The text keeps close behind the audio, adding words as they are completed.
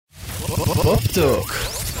פופטוק.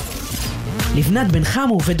 לבנת בן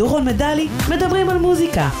חמו ודורון מדלי מדברים על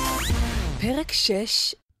מוזיקה. פרק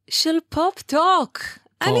 6 של פופטוק.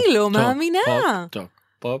 אני לא מאמינה.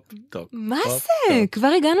 פופטוק. מה זה? כבר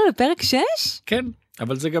הגענו לפרק 6? כן,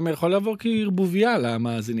 אבל זה גם יכול לעבור כערבוביה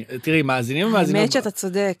למאזינים. תראי, מאזינים ומאזינים. האמת שאתה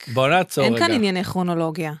צודק. בוא נעצור רגע. אין כאן ענייני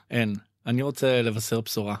כרונולוגיה. אין. אני רוצה לבשר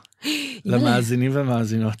בשורה. למאזינים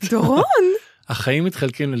ומאזינות. דורון? החיים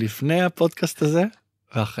מתחלקים ללפני הפודקאסט הזה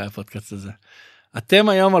ואחרי הפודקאסט הזה. אתם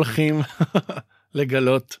היום הולכים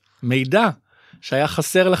לגלות מידע שהיה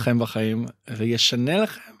חסר לכם בחיים וישנה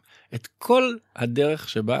לכם את כל הדרך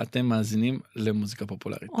שבה אתם מאזינים למוזיקה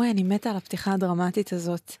פופולרית. אוי, אני מתה על הפתיחה הדרמטית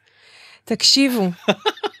הזאת. תקשיבו.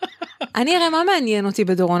 אני הרי מה מעניין אותי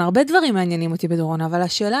בדורון? הרבה דברים מעניינים אותי בדורון, אבל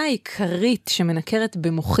השאלה העיקרית שמנקרת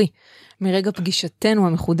במוחי, מרגע פגישתנו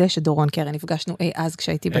המחודשת, דורון, כי הרי נפגשנו אז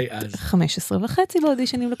כשהייתי בת 15.5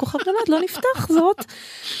 באודישנים לכוכב באמת, לא נפתח זאת,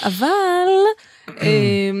 אבל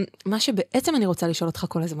מה שבעצם אני רוצה לשאול אותך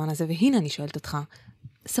כל הזמן הזה, והנה אני שואלת אותך,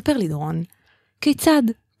 ספר לי דורון, כיצד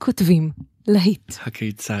כותבים להיט?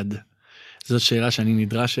 הכיצד? זאת שאלה שאני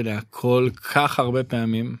נדרש אליה כל כך הרבה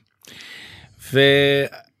פעמים,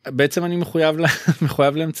 ובעצם אני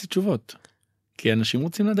מחויב להמציא תשובות, כי אנשים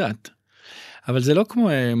רוצים לדעת. אבל זה לא כמו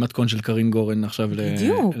מתכון של קרין גורן עכשיו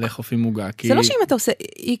לחופים מוגה. זה לא שאם אתה עושה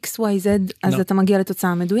XYZ, אז אתה מגיע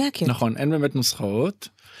לתוצאה מדויקת. נכון, אין באמת נוסחאות.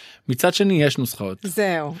 מצד שני יש נוסחאות.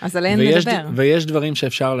 זהו, אז עליהן נדבר. ויש דברים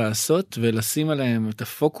שאפשר לעשות ולשים עליהם את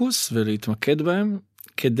הפוקוס ולהתמקד בהם,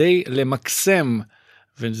 כדי למקסם,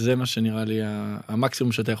 וזה מה שנראה לי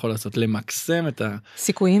המקסימום שאתה יכול לעשות, למקסם את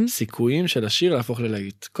הסיכויים של השיר להפוך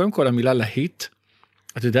ללהיט. קודם כל המילה להיט,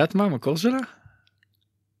 את יודעת מה המקור שלה?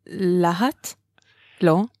 להט?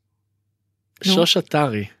 לא. שוש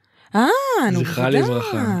אתרי. נו זכרה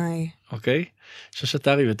לברכה. אוקיי? שוש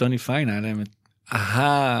אתרי וטוני פיין, היה להם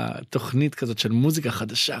תוכנית כזאת של מוזיקה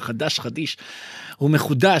חדשה, חדיש,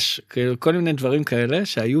 ומחודש, כל מיני דברים כאלה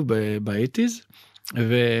שהיו ב-80s,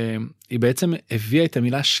 והיא בעצם הביאה את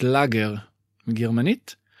המילה שלאגר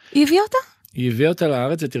מגרמנית. היא הביאה אותה? היא הביאה אותה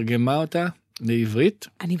לארץ ותרגמה אותה לעברית.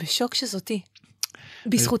 אני בשוק שזאתי.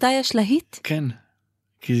 בזכותה יש להיט? כן.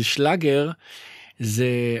 כי שלאגר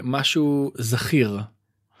זה משהו זכיר,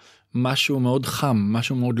 משהו מאוד חם,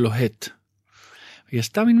 משהו מאוד לוהט. היא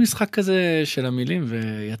עשתה מין משחק כזה של המילים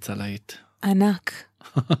ויצא להיט. ענק.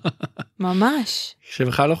 ממש.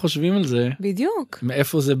 שבכלל לא חושבים על זה. בדיוק.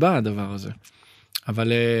 מאיפה זה בא הדבר הזה.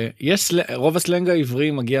 אבל רוב הסלנג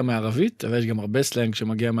העברי מגיע מערבית, אבל יש גם הרבה סלנג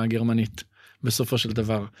שמגיע מהגרמנית, בסופו של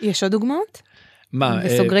דבר. יש עוד דוגמאות? מה?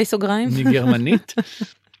 בסוגרי סוגריים? מגרמנית?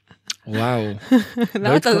 וואו.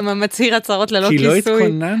 למה אתה מצהיר הצהרות ללא כיסוי? כי לא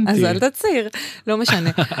התכוננתי. אז אל תצהיר, לא משנה.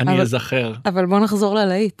 אני אזכר. אבל בוא נחזור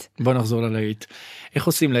ללהיט. איך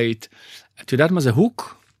עושים להיט? את יודעת מה זה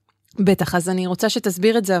הוק? בטח, אז אני רוצה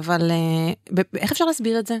שתסביר את זה, אבל איך אפשר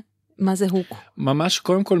להסביר את זה? מה זה הוק? ממש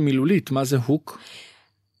קודם כל מילולית, מה זה הוק?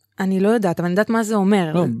 אני לא יודעת, אבל אני יודעת מה זה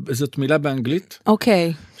אומר. לא, זאת מילה באנגלית.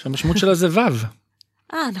 אוקיי. שהמשמעות שלה זה וו.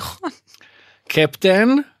 נכון. קפטן.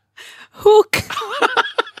 הוק.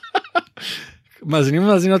 מאזינים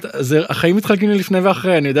ומאזינות, החיים מתחלקים לי לפני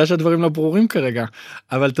ואחרי, אני יודע שהדברים לא ברורים כרגע,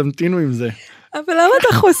 אבל תמתינו עם זה. אבל למה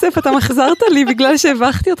אתה חושף? אתה מחזרת לי בגלל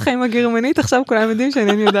שהבחתי אותך עם הגרמנית, עכשיו כולם יודעים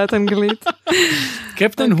שאינני יודעת אנגלית.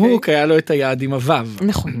 קפטן הוק היה לו את היעד עם הוו.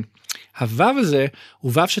 נכון. הוו הזה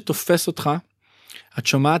הוא וו שתופס אותך, את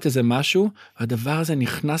שומעת איזה משהו, והדבר הזה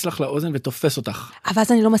נכנס לך לאוזן ותופס אותך. אבל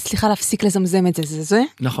אז אני לא מצליחה להפסיק לזמזם את זה.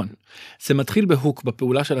 נכון. זה מתחיל בהוק,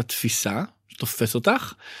 בפעולה של התפיסה, שתופס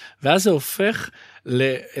אותך, ואז זה הופך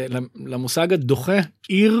למושג הדוחה,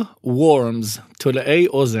 earworms, תולעי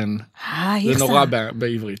אוזן. זה נורא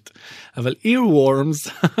בעברית. אבל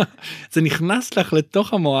earworms, זה נכנס לך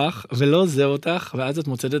לתוך המוח, ולא עוזר אותך, ואז את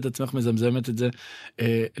מוצאת את עצמך מזמזמת את זה,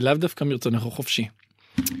 לאו דווקא מרצונך או חופשי.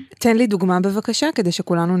 תן לי דוגמה בבקשה, כדי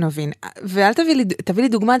שכולנו נבין. ואל תביא לי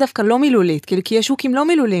דוגמה דווקא לא מילולית, כי יש הוקים לא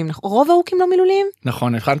מילוליים. רוב ההוקים לא מילוליים?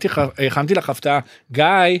 נכון, הכנתי לך הפתעה.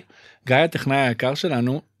 גיא הטכנאי היקר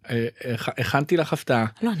שלנו, הכנתי לך הפתעה.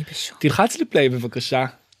 לא, אני בשוק. תלחץ לי פליי בבקשה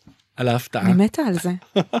על ההפתעה. אני מתה על זה,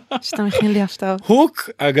 שאתה מכין לי הפתעות. הוק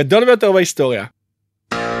הגדול ביותר בהיסטוריה.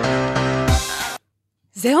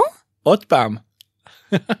 זהו? עוד פעם.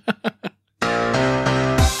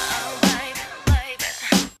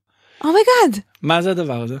 אומייגאד. מה זה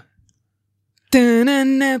הדבר הזה?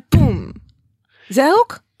 פום. זה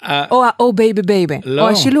ההוק? או בייבי בייבי. או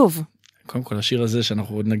השילוב. קודם כל השיר הזה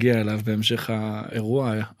שאנחנו עוד נגיע אליו בהמשך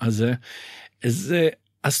האירוע הזה, זה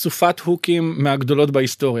אסופת הוקים מהגדולות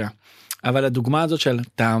בהיסטוריה. אבל הדוגמה הזאת של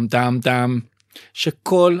טאם טאם טאם,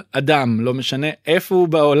 שכל אדם, לא משנה איפה הוא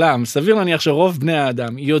בעולם, סביר להניח שרוב בני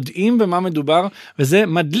האדם יודעים במה מדובר, וזה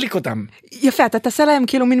מדליק אותם. יפה, אתה תעשה להם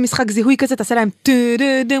כאילו מין משחק זיהוי כזה, תעשה להם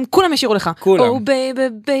טו-דו-דם, כולם ישירו לך. כולם. או בייבי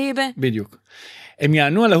בייבי. בדיוק. הם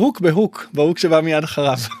יענו על ההוק בהוק שבא מיד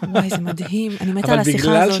אחריו. וואי, זה מדהים, אני מתה על השיחה הזאת.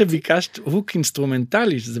 אבל בגלל שביקשת הוק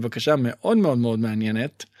אינסטרומנטלי, שזו בקשה מאוד מאוד מאוד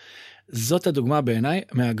מעניינת, זאת הדוגמה בעיניי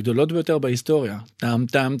מהגדולות ביותר בהיסטוריה. טם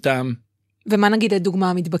טם טם. ומה נגיד הדוגמה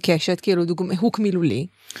המתבקשת, כאילו הוק מילולי?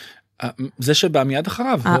 זה שבא מיד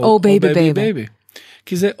אחריו. או בייבי בייבי.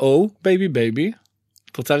 כי זה או בייבי בייבי.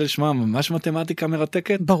 את רוצה לשמוע ממש מתמטיקה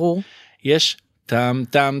מרתקת? ברור. יש טם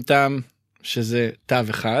טם טם, שזה תו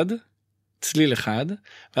אחד, צליל אחד,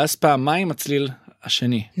 ואז פעמיים הצליל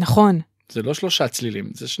השני. נכון. זה לא 3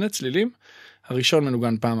 צלילים, זה 2 צלילים. הראשון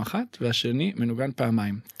מנוגן פעם אחת, והשני מנוגן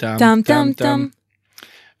פעמיים. טם טם טם.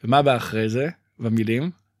 ומה בא אחרי זה,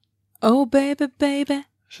 במילים? או בייבי בייבי.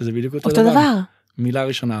 שזה בדיוק אותו דבר. מילה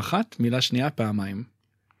ראשונה אחת, מילה שנייה פעמיים.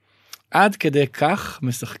 עד כדי כך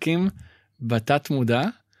משחקים בתת מודע.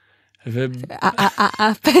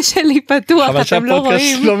 הפה שלי פתוח, אתם לא רואים. אבל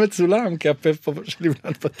שהפודקאסט לא מצולם, כי הפה פה שלי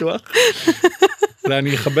בלעד פתוח.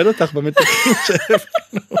 ואני אכבד אותך במתקים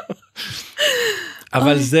שהבנו.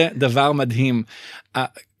 אבל זה דבר מדהים.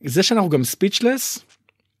 זה שאנחנו גם ספיצ'לס,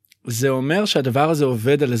 זה אומר שהדבר הזה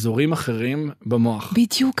עובד על אזורים אחרים במוח.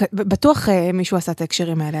 בדיוק, בטוח מישהו עשה את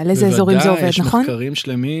ההקשרים האלה, על איזה אזורים זה עובד, נכון? יש מחקרים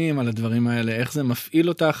שלמים על הדברים האלה, איך זה מפעיל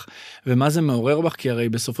אותך, ומה זה מעורר בך, כי הרי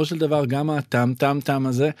בסופו של דבר גם הטם טם טם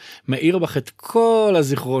הזה, מאיר בך את כל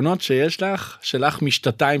הזיכרונות שיש לך, שלך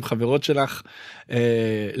משתתה עם חברות שלך,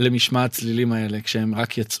 למשמע הצלילים האלה, כשהם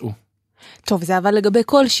רק יצאו. טוב, זה אבל לגבי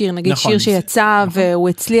כל שיר, נגיד נכון, שיר שיצא והוא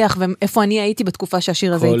הצליח, ואיפה אני הייתי בתקופה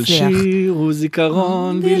שהשיר הזה הצליח. כל שיר הוא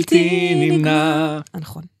זיכרון בלתי נמנע.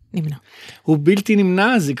 נכון, נמנע. הוא בלתי נמנע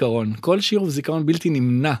הזיכרון, כל שיר הוא זיכרון בלתי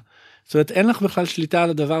נמנע. זאת אומרת, אין לך בכלל שליטה על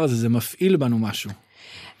הדבר הזה, זה מפעיל בנו משהו.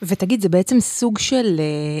 ותגיד, זה בעצם סוג של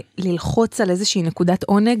ללחוץ על איזושהי נקודת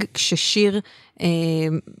עונג, כששיר,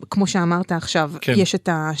 כמו שאמרת עכשיו, כן. יש את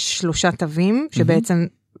 3 תווים, שבעצם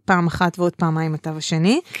פעם אחת ועוד פעמיים התו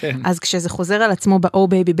השני, כן. אז כשזה חוזר על עצמו באו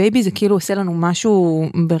בייבי בייבי, זה כאילו עושה לנו משהו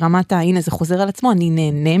ברמת הנה זה חוזר על עצמו, אני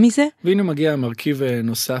נהנה מזה. והנה מגיע מרכיב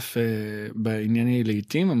נוסף בענייני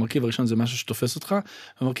להיטים, המרכיב הראשון זה משהו שתופס אותך,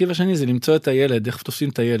 המרכיב השני זה למצוא את הילד, איך תופסים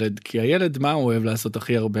את הילד, כי הילד מה הוא אוהב לעשות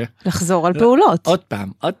הכי הרבה? לחזור על פעולות. עוד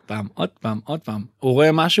פעם, עוד פעם, עוד פעם, עוד פעם. הוא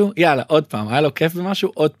רואה משהו, יאללה, עוד פעם, היה לו כיף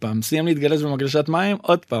במשהו, עוד פעם, סיים להתגלש במגלשת מים,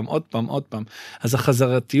 עוד פעם, עוד פעם, עוד פעם. אז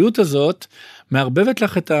החזרתיות הזאת מערבבת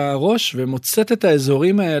לך את הראש ומוצאת את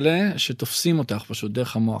האזורים האלה שתופסים אותך פשוט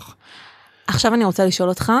דרך המוח. עכשיו אני רוצה לשאול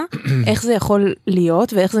אותך, איך זה יכול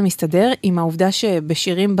להיות ואיך זה מסתדר עם העובדה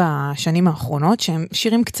שבשירים בשנים האחרונות, שהם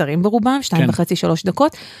שירים קצרים ברובם, 2.5-3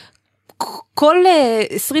 דקות, כל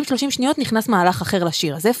 20-30 שניות נכנס מהלך אחר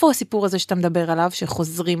לשיר. אז איפה הסיפור הזה שאתה מדבר עליו,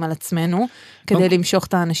 שחוזרים על עצמנו כדי למשוך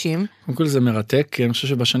את האנשים? קודם כל זה מרתק, כי אני חושב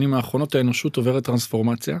שבשנים האחרונות האנושות עוברת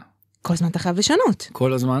טרנספורמציה. כל הזמן אתה חייב לשנות.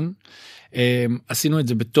 כל הזמן. עשינו את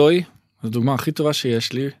זה בטוי, זו הדוגמה הכי טובה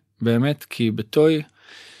שיש לי, באמת, כי בטוי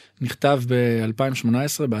נכתב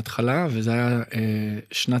ב-2018 בהתחלה, וזה היה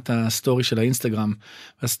שנת הסטורי של האינסטגרם.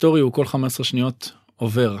 הסטורי הוא כל 15 שניות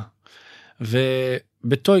עובר,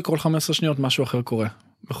 ובטוי כל 15 שניות משהו אחר קורה.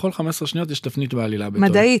 בכל 15 שניות יש תפנית בעלילה בטוי.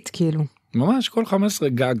 מדעית כאילו. ממש, כל 15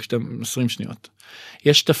 גג 20 שניות.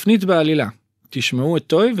 יש תפנית בעלילה. תשמעו את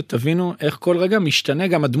טוי ותבינו איך כל רגע משתנה,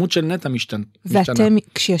 גם הדמות של נטה משתנה. ואתם,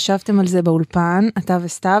 כשישבתם על זה באולפן, אתה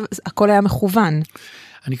וסתיו, הכל היה מכוון.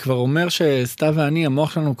 אני כבר אומר שסתיו ואני,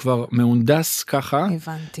 המוח שלנו כבר מהונדס ככה,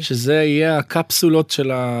 הבנתי. שזה יהיה הקפסולות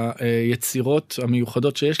של היצירות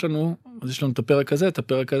המיוחדות שיש לנו, אז יש לנו את הפרק הזה, את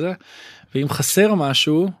הפרק הזה, ואם חסר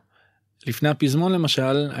משהו, לפני הפזמון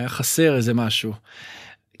למשל, היה חסר איזה משהו.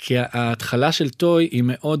 כי ההתחלה של טוי היא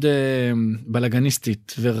מאוד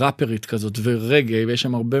בלגניסטית וראפרית כזאת ורגעי, ויש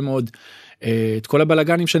שם הרבה מאוד את כל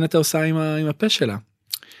הבלגנים שנטה עושה עם הפה שלה.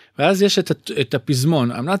 ואז יש את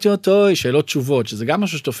הפזמון, I'm not your toy, שאלות תשובות, שזה גם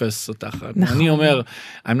משהו שתופס אותך. נכון. אני אומר,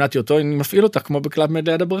 I'm not your toy, אני מפעיל אותך כמו בקלאב מד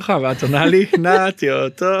ליד הבריכה, ואת עונה לי, not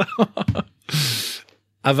your toy.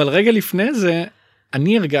 אבל רגע לפני זה,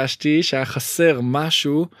 אני הרגשתי שהיה חסר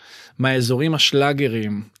משהו מהאזורים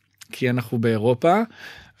השלאגרים, כי אנחנו באירופה,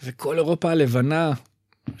 וכל אירופה הלבנה,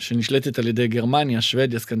 שנשלטת על ידי גרמניה,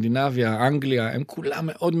 שבדיה, סקנדינביה, אנגליה, הם כולם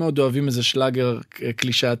מאוד מאוד אוהבים איזה שלאגר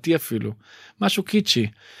קלישאתי אפילו, משהו קיצ'י.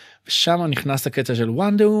 ושם נכנס הקטע של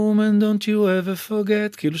Wonder Woman, don't you ever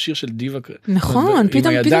forget, כאילו שיר של דיבה. נכון,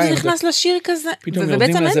 פתאום זה נכנס לשיר כזה,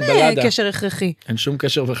 ובעצם אין קשר הכרחי. אין שום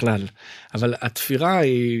קשר בכלל, אבל התפירה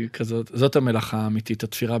היא כזאת, זאת המלאכה האמיתית,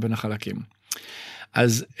 התפירה בין החלקים.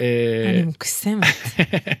 אז... אני מוקסמת.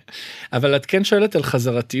 אבל את כן שואלת על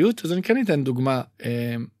חזרתיות, אז אני כן אתן דוגמה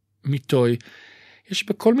מיטוי. יש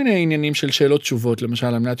בכל מיני עניינים של שאלות תשובות, למשל,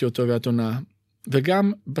 אמנתי אותו ואת עונה,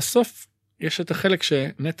 וגם בסוף יש את החלק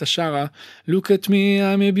שנטע שרה, Look at me,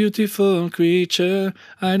 I'm a beautiful creature,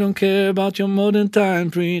 I don't care about your modern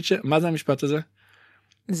time preacher. מה זה המשפט הזה?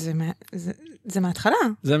 זה מההתחלה.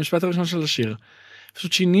 זה המשפט הראשון של השיר.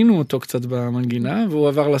 פשוט שינינו אותו קצת במנגינה, והוא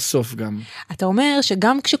עבר לסוף גם. אתה אומר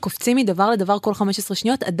שגם כשקופצים מדבר לדבר כל 15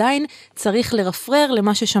 שניות, עדיין צריך לרפרר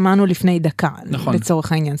למה ששמענו לפני דקה. נכון.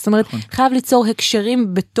 לצורך העניין. זאת אומרת, נכון. חייב ליצור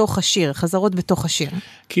הקשרים בתוך השיר, חזרות בתוך השיר.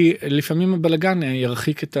 כי לפעמים הבלגן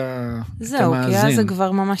ירחיק את המאזין. זהו, כי אז זה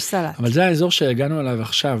כבר ממש סלט. אבל זה האזור שהגענו אליו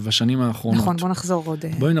עכשיו, בשנים האחרונות. נכון, בוא נחזור עוד.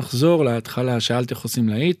 בואי נחזור להתחלה, שאלת איך עושים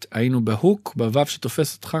להיט, היינו בהוק, בוו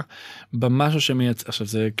שתופס אותך, במשהו שמייצר, עכשיו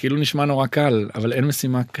זה כאילו נשמע נורא קל, אבל אין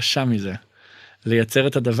משימה קשה מזה. לייצר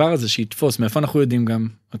את הדבר הזה שיתפוס, מאיפה אנחנו יודעים גם,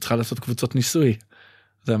 את צריכה לעשות קבוצות ניסוי.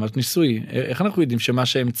 זה ממש ניסוי, איך אנחנו יודעים שמה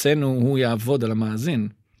שהמצאנו הוא יעבוד על המאזין?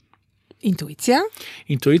 אינטואיציה?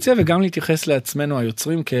 אינטואיציה וגם להתייחס לעצמנו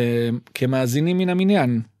היוצרים כמאזינים מן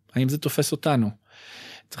המניין, האם זה תופס אותנו?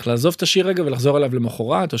 צריך לעזוב את השיר רגע ולחזור עליו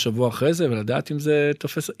למחרת או שבוע אחרי זה ולדעת אם זה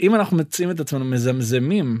תופס, אם אנחנו מציעים את עצמנו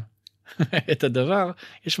מזמזמים את הדבר,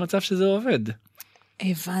 יש מצב שזה עובד.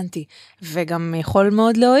 הבנתי, וגם יכול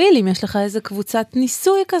מאוד להועיל אם יש לך איזה קבוצת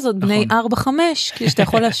ניסוי כזאת, בני 4-5, כי שאתה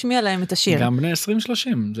יכול להשמיע להם את השיר. גם בני 20-30,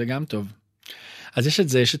 זה גם טוב. אז יש את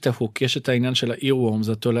זה, יש את ההוק, יש את העניין של האירוורמס,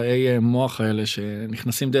 התולעי מוח האלה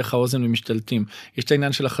שנכנסים דרך האוזן ומשתלטים. יש את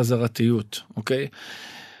העניין של החזרתיות, אוקיי?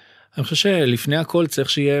 אני חושב שלפני הכל צריך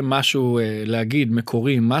שיהיה משהו להגיד,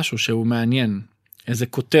 מקורי, משהו שהוא מעניין, איזה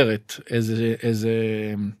כותרת,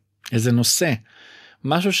 איזה נושא,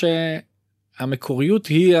 משהו שהמקוריות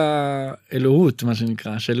היא האלוהות, מה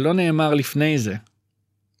שנקרא, שלא נאמר לפני זה.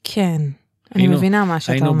 כן, אני מבינה מה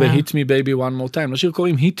שאתה אומר. היינו ב-Hit Me Baby One More Time, לשיר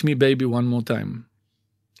קוראים Hit Me Baby One More Time.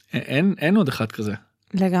 אין עוד אחד כזה.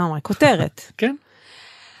 לגמרי, כותרת. כן.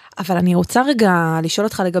 אבל אני רוצה רגע לשאול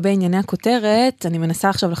אותך לגבי ענייני הכותרת, אני מנסה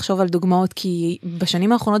עכשיו לחשוב על דוגמאות, כי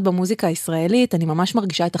בשנים האחרונות במוזיקה הישראלית, אני ממש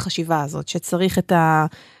מרגישה את החשיבה הזאת, שצריך את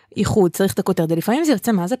האיחוד, צריך את הכותרת, לפעמים זה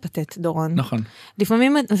יוצא מה זה פתט, דורון. נכון.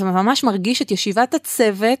 לפעמים זה ממש מרגיש את ישיבת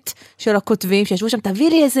הצוות של הכותבים, שישבו שם, תביא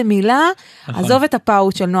לי איזה מילה, נכון. עזוב את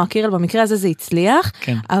הפאוט של נועה קירל, במקרה הזה זה הצליח,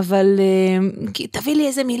 כן. אבל תביא לי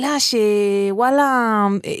איזה מילה שוואלה,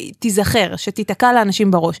 תיזכר, שתתקע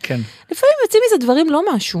לאנשים בראש. כן. לפעמים יוצאים מזה דברים לא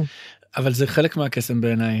משהו. אבל זה חלק מהקסם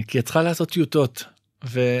בעיניי, כי את צריכה לעשות טיוטות,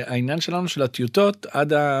 והעניין שלנו של הטיוטות,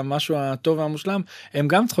 עד המשהו הטוב והמושלם, הם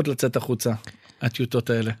גם צריכות לצאת החוצה, הטיוטות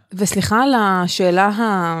האלה. וסליחה על השאלה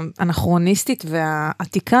האנכרוניסטית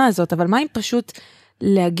והעתיקה הזאת, אבל מה אם פשוט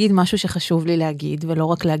להגיד משהו שחשוב לי להגיד, ולא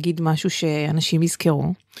רק להגיד משהו שאנשים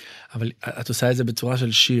יזכרו? אבל את עושה את זה בצורה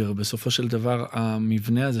של שיר, בסופו של דבר,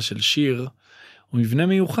 המבנה הזה של שיר, הוא מבנה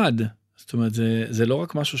מיוחד, זאת אומרת, זה לא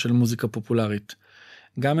רק משהו של מוזיקה פופולרית,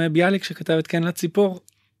 גם ביאליק שכתבת כן לציפור,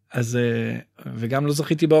 אז, וגם לא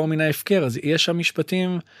זכיתי באור מן ההפקר, אז יש שם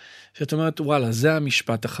משפטים שאת אומרת, וואלה, זה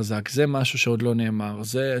המשפט החזק, זה משהו שעוד לא נאמר,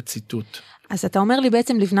 זה ציטוט. אז אתה אומר לי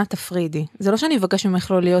בעצם לבנת תפרידי, זה לא שאני מבקש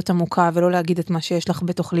ממך לא להיות עמוקה, ולא להגיד את מה שיש לך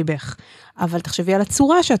בתוך ליבך, אבל תחשבי על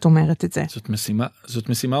הצורה שאת אומרת את זה. זאת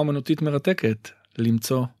משימה אומנותית מרתקת,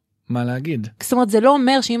 למצוא מה להגיד. זאת אומרת, זה לא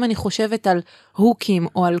אומר שאם אני חושבת על הוקים,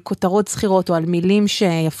 או על כותרות זכירות, או על מילים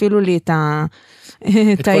שיפעילו לי את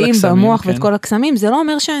התאים במוח ואת כל הקסמים, זה לא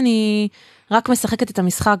אומר שאני רק משחקת את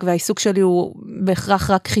המשחק, והעיסוק שלי הוא בהכרח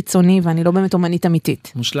רק חיצוני, ואני לא באמת אומנית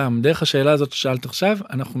אמיתית. מושלם. דרך השאלה הזאת ששאלת עכשיו,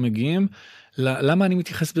 אנחנו מגיעים, למה אני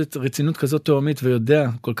מתייחס ברצינות כזאת תאומית, ויודע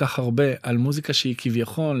כל כך הרבה על מוזיקה שהיא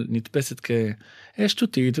כביכול נתפסת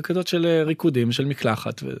כשטותית, וכזאת של ריקודים, של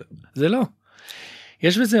מקלחת, וזה לא.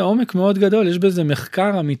 יש בזה עומק מאוד גדול, יש בזה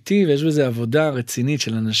מחקר אמיתי, ויש בזה עבודה רצינית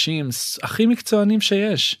של אנשים הכי מקצוענים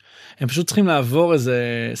שיש. הם פשוט צריכים לעבור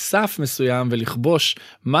איזה סף מסוים, ולכבוש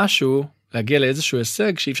משהו, להגיע לאיזשהו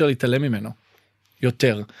הישג, שאי אפשר להתעלם ממנו.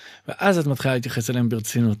 יותר. ואז את מתחילה להתייחס אליהם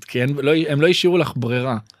ברצינות, כי הם לא השאירו לך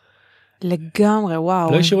ברירה. לגמרי,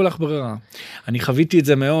 וואו. לא השאירו לך ברירה. אני חוויתי את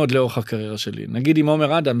זה מאוד לאורך הקריירה שלי. נגיד עם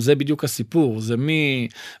עומר אדם, זה בדיוק הסיפור. זה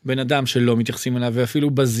מבן אדם שלא מתייחסים אליו, ואפילו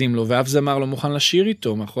בזים לו, ואף זמר לא מוכן לשיר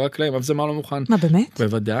איתו, מאחורי הקלעים, אף זמר לא מוכן. מה, באמת?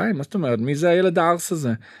 בוודאי, מה זאת אומרת? מי זה הילד הארס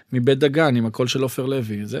הזה? מבית דגן, עם הקול של עופר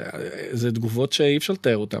לוי. זה תגובות שאי אפשר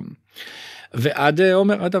לתאר אותם. ועד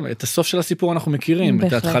עומר אדם, את הסוף של הסיפור אנחנו מכירים.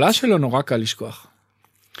 בהחלט. את ההתחלה שלו נורא קל לשכוח.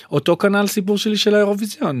 אותו כנ"ל סיפור שלי של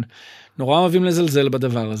האירוויזיון. נורא אוהבים לזלזל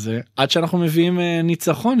בדבר הזה, עד שאנחנו מביאים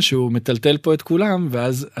ניצחון שהוא מטלטל פה את כולם,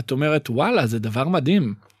 ואז את אומרת, וואלה, זה דבר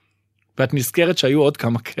מדהים. ואת נזכרת שהיו עוד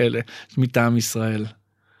כמה כאלה מטעם ישראל.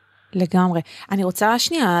 לגמרי. אני רוצה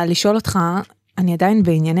שנייה לשאול אותך, אני עדיין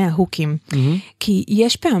בענייני ההוקים, כי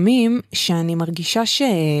יש פעמים שאני מרגישה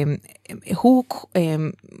שהוק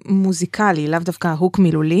מוזיקלי, לאו דווקא הוק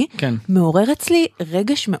מילולי, מעורר אצלי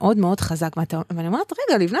רגש מאוד מאוד חזק, ואני אומרת,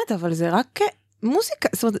 רגע, לבנת, אבל זה רק מוזיקה,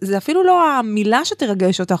 זאת אומרת, זה אפילו לא המילה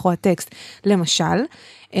שתרגש אותך או הטקסט. למשל,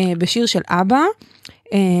 בשיר של אבא,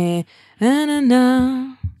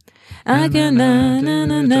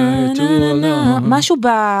 משהו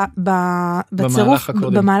בצירוף,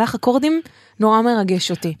 במהלך אקורדים, נורא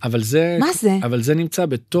מרגש אותי. מה זה? אבל זה נמצא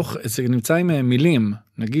בתוך, זה נמצא עם מילים.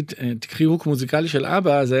 נגיד, תקחי הוק מוזיקלי של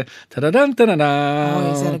אבא, זה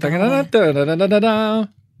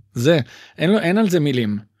זה, אין על זה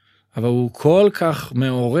מילים. אבל הוא כל כך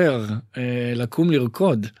מעורר לקום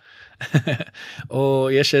לרקוד. או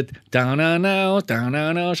יש את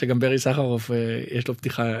טאונאו, שגם ברי סחרוף יש לו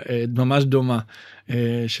פתיחה ממש דומה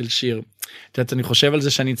של שיר. את יודעת, אני חושב על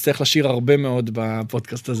זה שאני אצטרך לשיר הרבה מאוד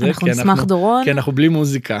בפודקאסט הזה. אנחנו נשמח דורון. כי אנחנו בלי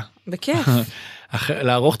מוזיקה. בכיף.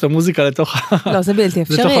 לערוך את המוזיקה לתוך לא, זה בלתי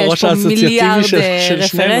אפשרי, יש פה מיליארד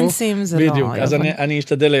רפרנסים, זה לא... בדיוק, אז אני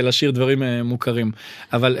אשתדל לשיר דברים מוכרים.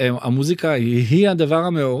 אבל המוזיקה היא הדבר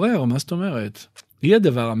המעורר, מה זאת אומרת? היא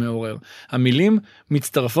הדבר המעורר. המילים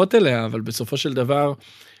מצטרפות אליה, אבל בסופו של דבר,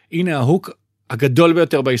 הנה ההוק הגדול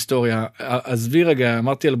ביותר בהיסטוריה. עזבי רגע,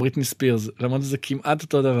 אמרתי על בריטני ספירס, למרות זה כמעט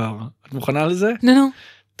אותו דבר. את מוכנה לזה? נו.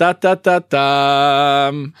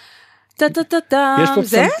 טה-טה-טה-טם. טה-טה-טה-טם.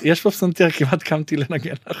 זה? יש פה פסנתר, כמעט קמתי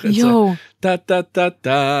לנגן לך את זה.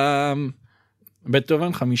 טה-טה-טה-טם.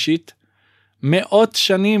 בטהובן חמישית. 100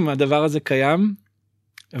 שנים הדבר הזה קיים,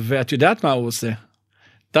 ואת יודעת מה הוא עושה.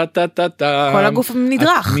 טה-טה-טה-טה. כל הגוף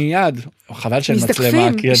נדרך. מיד. חבל שאין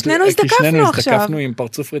מצלמה. שנינו הסתקפנו עם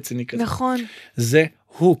פרצוף רציני כזה. נכון. זה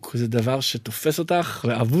הוק, זה דבר שתופס אותך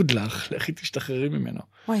ועבוד לך, לכי תשתחררי ממנו.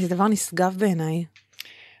 וואי, זה דבר נשגב בעיניי.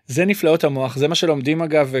 זה נפלאות המוח, זה מה שלומדים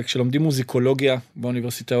אגב, כשלומדים מוזיקולוגיה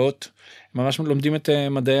באוניברסיטאות, ממש לומדים את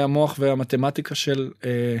מדעי המוח והמתמטיקה של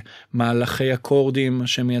מהלכי אקורדים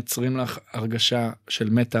שמייצרים לך הרגשה של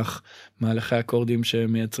מתח, מהלכי אקורדים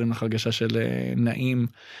שמייצרים לך הרגשה של נעים,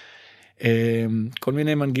 כל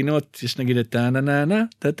מיני מנגינות, יש נגיד את טה-נה-נה-נה,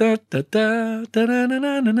 טה-טה-טה-טה,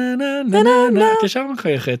 טה-נה-נה-נה-נה-נה-נה, את ישר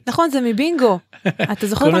מחייכת. נכון, זה מבינגו. אתה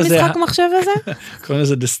זוכר את המשחק מחשב הזה? קוראים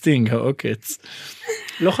לזה דסטינג, העוקץ.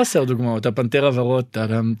 לא חסר דוגמאות, הפנתר הוורוד,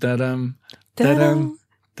 טאדם, טאדם, טאדם,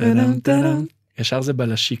 טאדם, טאדם. ישר זה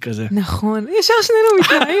בלשי כזה. נכון, ישר שנינו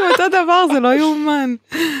מתנאים, אותו דבר, זה לא יאומן.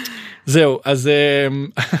 זהו, אז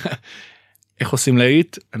איך עושים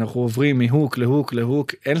להיט? אנחנו עוברים מהוק להוק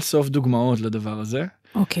להוק, אין סוף דוגמאות לדבר הזה.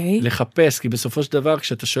 אוקיי. לחפש, כי בסופו של דבר,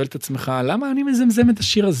 כשאתה שואל את עצמך, למה אני מזמזם את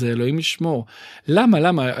השיר הזה, אלוהים ישמור?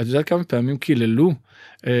 למה? את יודעת כמה פעמים קיללו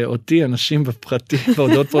אותי, אנשים בפרטים,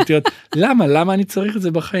 בהודעות פרטיות, למה אני צריך את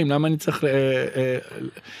זה בחיים? למה אני צריך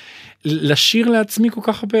לשיר לעצמי כל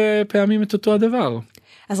כך הרבה פעמים את אותו הדבר?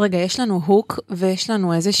 אז רגע, יש לנו הוק, ויש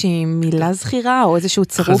לנו איזושהי מילה זכירה, או איזשהו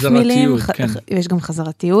צירוף מילים. כן. יש גם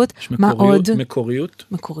חזרתיות. יש מקוריות,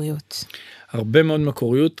 מקוריות. הרבה מאוד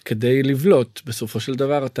מקוריות כדי לבלוט. בסופו של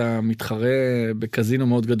דבר אתה מתחרה בקזינו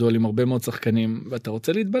מאוד גדול עם הרבה מאוד שחקנים, ואתה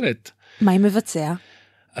רוצה להתבלט. מה עם מבצע?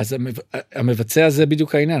 אז המבצע זה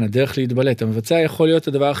בדיוק העניין, הדרך להתבלט. המבצע יכול להיות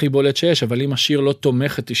הדבר הכי בולט שיש, אבל אם השיר לא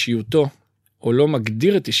תומך את אישיותו, או לא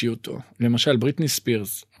מגדיר את אישיותו, למשל בריטני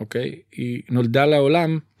ספירס, אוקיי? היא נולדה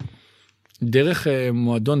לעולם דרך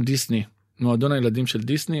מועדון דיסני, מועדון הילדים של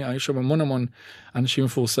דיסני, היו שם המון אנשים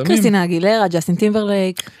מפורסמים. קריסטינה אגילרה, ג'סטין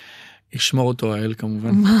טימברלייק. ישמור אותו האל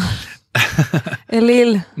כמובן.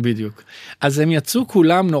 אליל. בדיוק. אז הם יצאו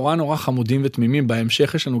כולם נורא חמודים ותמימים,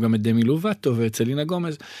 בהמשך יש לנו גם את דמי לובטו ואצלינה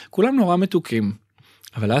גומז, כולם נורא מתוקים,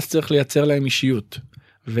 אבל אז צריך לייצר להם אישיות.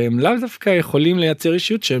 והם לאו דווקא יכולים לייצר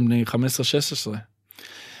אישיות שהם בני 15-16.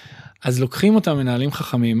 אז לוקחים אותם מנהלים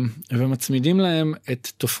חכמים, ומצמידים להם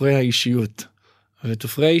את תופרי האישיות.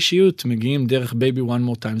 ותופרי האישיות מגיעים דרך Baby One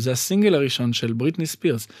More Time. זה הסינגל הראשון של בריטני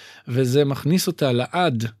ספירס, וזה מכניס אותה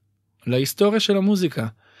לעד, להיסטוריה של המוזיקה.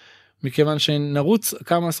 מכיוון שנרוץ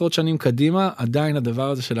כמה עשרות שנים קדימה, עדיין הדבר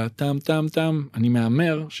הזה של הטם, טם, טם, אני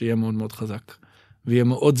מאמר שיהיה מאוד מאוד חזק, ויהיה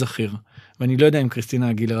מאוד זכיר. ואני לא יודע אם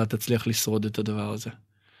קריסטינה אגילרה תצליח לשרוד את הדבר הזה.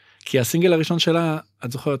 כי הסינגל הראשון שלה,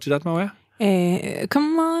 את זוכרת, את יודעת מה הוא היה? Come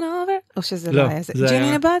on over, או שזה לא היה זה? ג'יני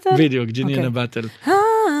אין הבטל? בדיוק, ג'יני אין הבטל.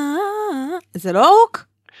 זה לא הוק?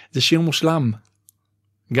 זה שיר מושלם.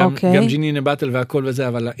 גם ג'יני אין הבטל והכל וזה,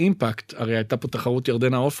 אבל האימפקט, הרי הייתה פה תחרות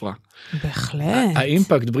ירדנה אופרה. בהחלט.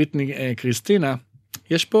 האימפקט, בריטני קריסטינה,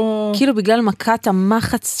 יש פה... כאילו בגלל מכת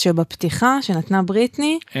המחץ שבפתיחה, שנתנה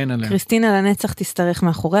בריטני, אין עליה. קריסטינה לנצח תסתרך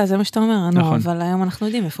מאחוריה, זה מה שאתה אומר? נכון. אבל היום אנחנו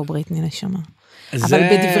יודעים איפה בריטני נשמה. זה אבל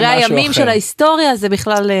בדברי הימים אחר. של ההיסטוריה, זה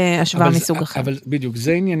בכלל השוואה מסוג אחר. אבל בדיוק,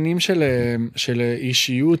 זה עניינים של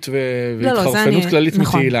אישיות לא, והתחרפנות כללית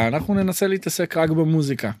נכון. מתהילה. אנחנו ננסה להתעסק רק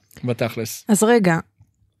במוזיקה, בתכלס. אז רגע,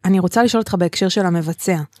 אני רוצה לשאול אותך בהקשר של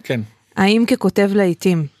המבצע. כן. האם ככותב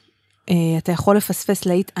להיטים, אתה יכול לפספס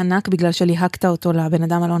להיט ענק בגלל שליהקת אותו לבן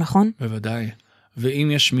אדם הלא נכון? בוודאי.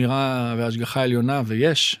 ואם יש שמירה והשגחה עליונה,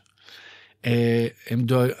 ויש,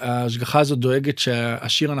 ההשגחה הזאת דואגת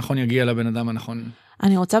שהשיר הנכון יגיע לבן אדם הנכון.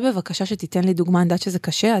 אני רוצה בבקשה שתיתן לי דוגמה, אני יודעת שזה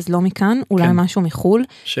קשה, אז לא מכאן, אולי משהו מחול.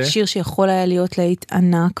 שיר שיכול היה להיות להיט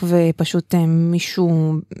ענק ופשוט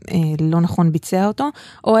מישהו לא נכון ביצע אותו,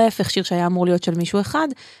 או ההפך, שיר שהיה אמור להיות של מישהו אחד,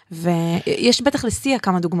 ויש בטח לסיה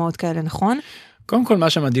כמה דוגמאות כאלה, נכון? קודם כל מה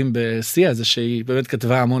שמדהים בסיה זה שהיא באמת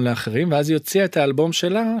כתבה המון לאחרים, ואז היא הוציאה את האלבום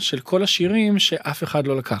שלה של כל השירים שאף אחד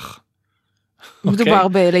לא לקח. מדובר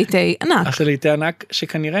בלהיטי ענק. של להיטי ענק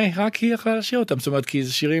שכנראה רק היא יכלה לשיר אותם, זאת אומרת כי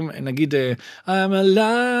זה שירים נגיד I'm alive,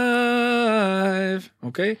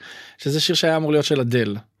 אוקיי? שזה שיר שהיה אמור להיות של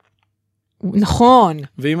אדל. נכון.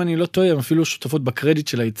 ואם אני לא טועה, הם אפילו שותפות בקרדיט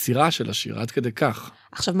של היצירה של השיר, עד כדי כך.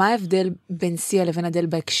 עכשיו, מה ההבדל בין סיה לבין אדל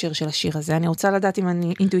בהקשר של השיר הזה? אני רוצה לדעת אם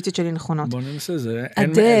האינטואיציות שלי נכונות. בוא ננסה, זה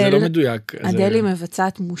לא מדויק. אדל היא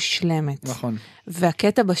מבצעת מושלמת. נכון.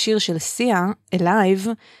 והקטע בשיר של סיה, Alive,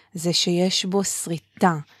 זה שיש בו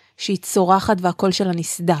שריטה, שהיא צורחת והקול שלה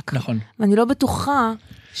נסדק. נכון. ואני לא בטוחה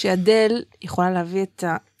שאדל יכולה להביא את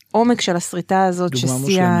העומק של השריטה הזאת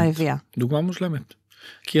שסיה הביאה. דוגמה מושלמת.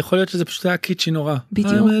 כי יכול להיות שזה פשוט היה קיצ'י נורא.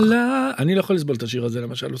 בדיוק. אני לא יכול לסבול את השיר הזה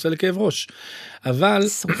למשל, הוא עושה לי כאב ראש. אבל...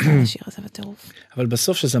 שרופה השיר הזה בטירוף. אבל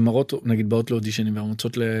בסוף שזמרות, נגיד באות לאודישנים, והן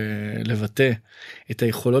רוצות לבטא את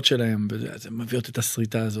היכולות שלהם, אז הן מביאות את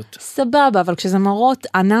הסריטה הזאת. סבבה, אבל כשזמרות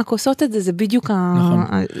ענק עושות את זה, זה בדיוק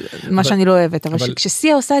מה שאני לא אוהבת. אבל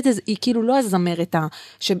כשסיה עושה את זה, היא כאילו לא הזמרת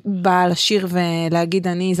שבאה לשיר ולהגיד,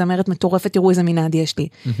 אני זמרת מטורפת, תראו איזה מנעד יש לי.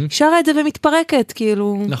 שרה את זה ומתפרקת,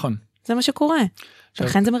 כאילו... נכון. זה מה שקורה.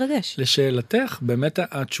 לכן זה מרגש. לשאלתך, באמת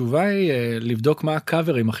התשובה היא לבדוק מה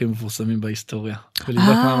הקאברים הכי מפורסמים בהיסטוריה,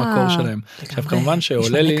 ולבדוק מה המקור שלהם. עכשיו כמובן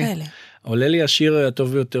שעולה לי השיר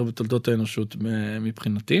הטוב ביותר בתולדות האנושות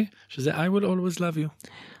מבחינתי, שזה I will always love you.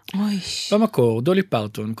 במקור, דולי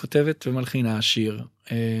פרטון כותבת ומלחינה השיר,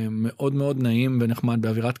 מאוד מאוד נעים ונחמד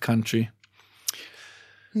באווירת קאנטרי.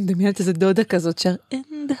 דמיינת איזה דודה כזאת שר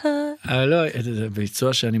לא, זה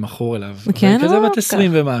ביצוע שאני מכור אליו. כן? כזה בת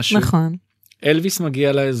 20 ומשהו. נכון. אלוויס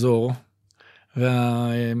מגיע לאזור,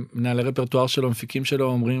 והמנהלי רפרטואר שלו, המפיקים שלו,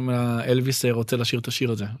 אומרים, אלוויס רוצה לשיר את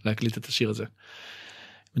השיר הזה, להקליט את השיר הזה.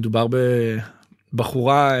 מדובר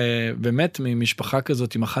בבחורה באמת ממשפחה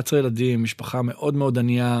כזאת, עם 11 ילדים, משפחה מאוד מאוד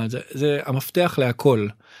ענייה, זה המפתח להכל.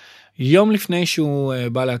 יום לפני שהוא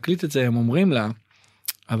בא להקליט את זה, הם אומרים לה,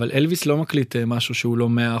 אבל אלוויס לא מקליט משהו שהוא לא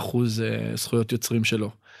 100% זכויות יוצרים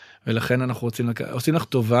שלו. ולכן אנחנו עושים לך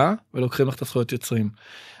טובה, ולוקחים לך את הזכויות יוצרים.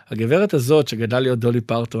 הגברת הזאת שגדלה להיות דולי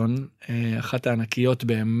פרטון, אחת הענקיות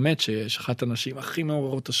באמת שיש, אחת הנשים הכי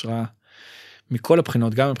מעוררות השראה, מכל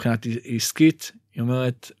הבחינות, גם מבחינת עסקית, היא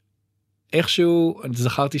אומרת, איכשהו,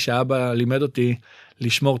 זכרתי שאבא לימד אותי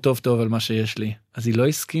לשמור טוב טוב על מה שיש לי, אז היא לא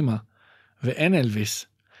הסכימה, ואין אלוויס.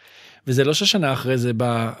 וזה לא ששנה אחרי זה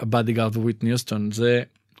בא בדיגארד וויטני יוסטון, זה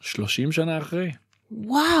 30 שנה אחרי.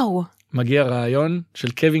 וואו! מגיע רעיון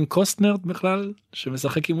של קווין קוסטנר בכלל,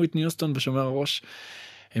 שמשחק עם וויטני יוסטון בשומר הראש,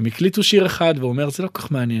 הם הקליטו שיר אחד, והוא אומר, זה לא כל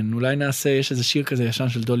כך מעניין, אולי נעשה, יש איזה שיר כזה ישן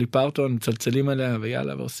של דולי פרטון, מצלצלים עליה,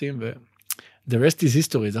 ויאללה, ועושים, The rest is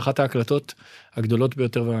history, זה אחת ההקלטות הגדולות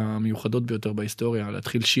ביותר והמיוחדות ביותר בהיסטוריה,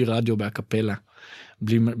 להתחיל שיר רדיו בהקפלה,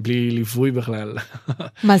 בלי ליווי בכלל.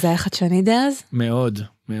 מה, זה היה חדשני דאז? מאוד,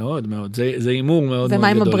 מאוד, מאוד, זה אימור מאוד מאוד גדול. ומה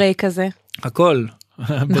עם הברייק הזה? הכל.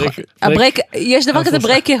 הברייק, יש דבר כזה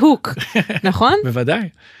ברייק כהוק, נכון? בוודאי.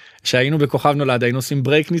 שהיינו בכוכב נולד, היינו עושים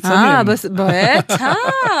ברייק ניצנים.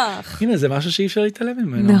 בטח. הנה, זה משהו שאי אפשר להתעלם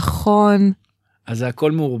ממנו. נכון. אז זה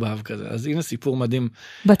הכל מעורבב כזה. אז הנה סיפור מדהים.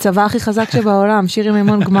 בצבא הכי חזק שבעולם, שיר עם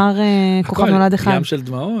מימון גמר כוכב נולד אחד. ים של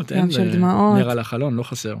דמעות. ים של דמעות. נר על החלון, לא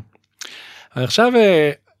חסר. עכשיו...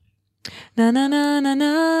 נה נה נה נה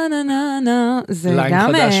נה נה נה. זה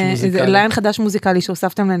גם ליין חדש מוזיקלי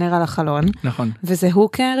שהוספתם לנר על החלון. נכון. וזה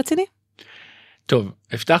הוק רציני? טוב,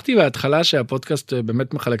 הבטחתי בהתחלה שהפודקאסט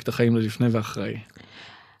באמת מחלק את החיים ללפני ואחרי.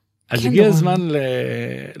 אז הגיע הזמן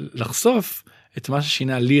לחשוף את מה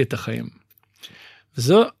ששינה לי את החיים.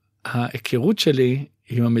 וזו ההיכרות שלי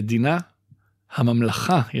עם המדינה,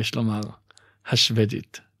 הממלכה, יש לומר,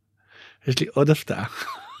 השבדית. יש לי עוד הפתעה.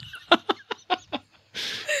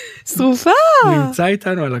 שרופה! נמצא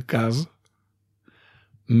איתנו על הקו,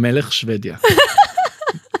 מלך שוודיה.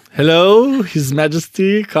 Hello, His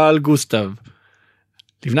Majesty קרל גוסטב.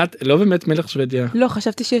 לבנת, לא באמת מלך שוודיה. לא,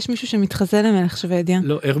 חשבתי שיש מישהו שמתחזה למלך שוודיה.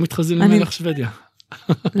 לא, איך מתחזים למלך שוודיה?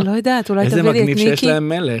 לא יודעת, אולי איזה תביא לי את מגניב ניקי. שיש להם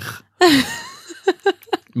מלך.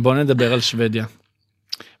 בואו נדבר על שוודיה.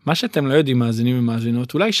 מה שאתם לא יודעים, מאזינים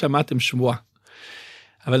ומאזינות, אולי שמעתם שבועה.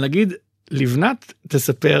 אבל נגיד, לבנת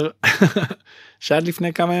תספר שעד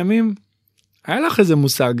לפני כמה ימים, היה לך איזה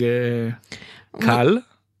מושג קל,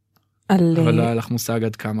 אבל לא היה לך מושג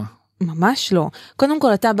עד כמה. ממש לא. קודם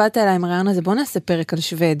כל, אתה באת אליי עם הרעיון הזה, בוא נעשה פרק על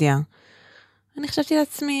שוודיה. אני חשבתי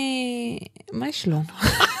לעצמי, מה יש לו?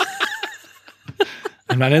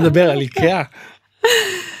 על מה נדבר? על איקאה?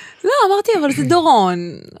 לא, אמרתי, אבל זה דורון.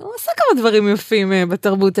 הוא עושה כמה דברים יפים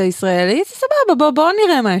בתרבות הישראלית, סבבה, בוא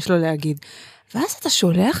נראה מה יש לו להגיד. ואז אתה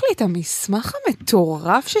שולח לי את המסמך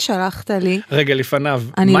המטורף ששלחת לי. רגע, לפניו,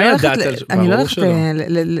 מה ידעת על שוודיה? אני לא הולכת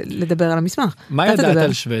לדבר על המסמך. מה ידעת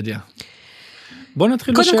על שוודיה? בוא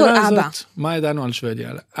נתחיל בשאלה הזאת. מה ידענו על שוודיה?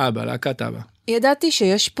 על אבא, להקת אבא. ידעתי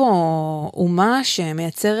שיש פה אומה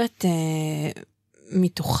שמייצרת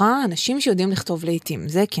מתוכה אנשים שיודעים לכתוב להיטים,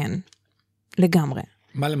 זה כן, לגמרי.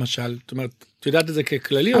 מה למשל? זאת אומרת, את יודעת את זה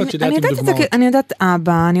ככללי או את יודעת עם דוגמאות? אני יודעת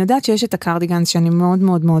אבא, אני יודעת שיש את הקרדיגנס שאני מאוד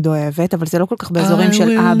מאוד מאוד אוהבת, אבל זה לא כל כך באזורים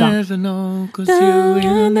של אבא. I will never know, 'cause you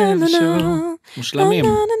will never show. מושלמים.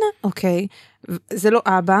 אוקיי, זה לא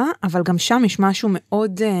אבא, אבל גם שם יש משהו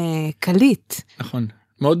מאוד קליט. נכון,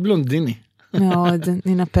 מאוד בלונדיני. מאוד,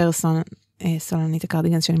 נינה פרסון, סולנית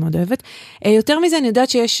הקרדיגנס שאני מאוד אוהבת. יותר מזה אני יודעת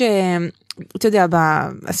שיש, אתה יודע,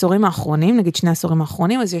 בעשורים האחרונים, נגיד 2 העשורים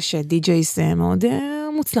האחרונים, אז יש די-ג'ייס מאוד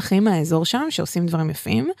מוצלחים מהאזור שם, שעושים דברים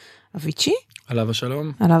יפים. אביצ'י. עליו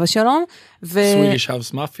השלום. עליו השלום. סווידיש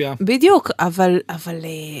האוס מאפיה. בדיוק, אבל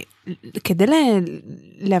כדי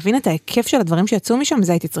להבין את ההיקף של הדברים שיצאו משם,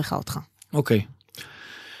 זה הייתי צריכה אותך. אוקיי.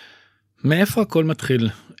 מאיפה הכל מתחיל?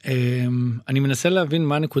 אני מנסה להבין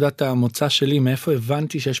מה נקודת המוצא שלי, מאיפה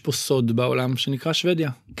הבנתי שיש פה סוד בעולם שנקרא שוודיה,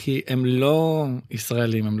 כי הם לא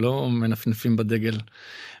ישראלים, הם לא מנפנפים בדגל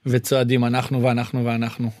וצועדים אנחנו ואנחנו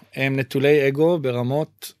ואנחנו. הם נטולי אגו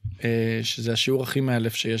ברמות שזה השיעור הכי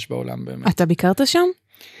מאלף שיש בעולם באמת. אתה ביקרת שם?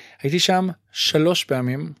 הייתי שם 3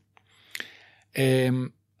 פעמים,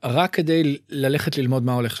 רק כדי ללכת ללמוד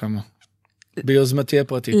מה הולך שם. ביוזמתי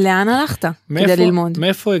הפרטית. לאן הלכת כדי ללמוד?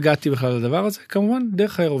 מאיפה הגעתי בכלל לדבר הזה? כמובן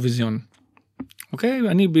דרך האירוויזיון. אוקיי?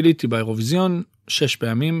 אני ביליתי באירוויזיון 6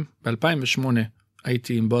 פעמים. ב-2008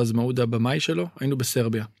 הייתי עם בועז מעודה במאי שלו, היינו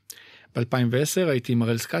בסרביה. ב-2010 הייתי עם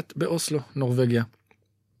אראל סקאט באוסלו, נורווגיה.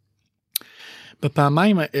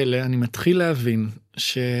 בפעמיים האלה אני מתחיל להבין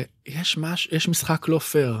שיש משחק לא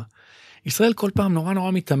פייר. ישראל כל פעם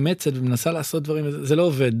נורא מתאמצת ומנסה לעשות דברים, זה לא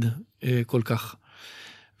עובד כל כך.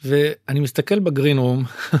 ואני מסתכל בגרין רום,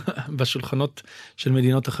 בשולחנות של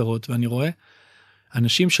מדינות אחרות, ואני רואה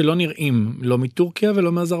אנשים שלא נראים, לא מטורקיה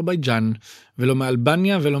ולא מאזרבייג'אן, ולא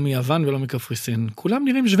מאלבניה ולא מיוון ולא מקפריסין. כולם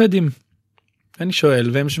נראים שבדים. אני שואל,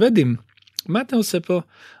 והם שבדים. מה אתה עושה פה?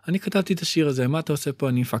 אני כתבתי את השיר הזה. מה אתה עושה פה?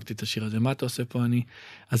 אני הפקתי את השיר הזה. מה אתה עושה פה? אני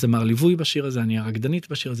הזמר ליווי בשיר הזה, אני הרקדנית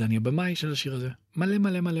בשיר הזה, אני הבמאי של השיר הזה.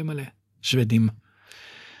 מלא. שבדים.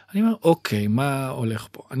 אני אומר, אוקיי, מה הולך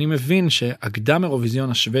פה? אני מבין שהקדם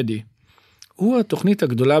אירוויזיון השבדי הוא התוכנית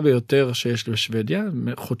הגדולה ביותר שיש בשוודיה,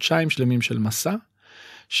 חודשיים שלמים של מסע,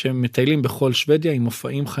 שמטיילים בכל שוודיה עם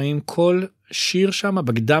מופעים חיים, כל שיר שם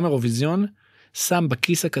בקדם אירוויזיון, שם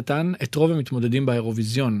בכיס הקטן את רוב המתמודדים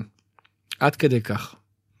באירוויזיון. עד כדי כך.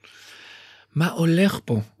 מה הולך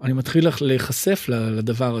פה? אני מתחיל להיחשף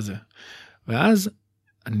לדבר הזה. ואז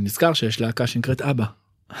אני נזכר שיש להקה שנקראת אבא.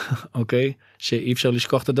 אוקיי? שאי אפשר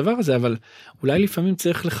לשכוח את הדבר הזה, אבל אולי לפעמים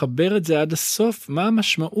צריך לחבר את זה עד הסוף, מה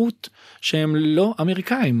המשמעות שהם לא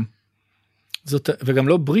אמריקאים, וגם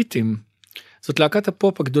לא בריטים. זאת להקת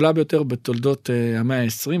הפופ הגדולה ביותר בתולדות המאה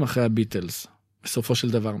ה-20 אחרי הביטלס, בסופו של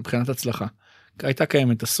דבר, מבחינת הצלחה. הייתה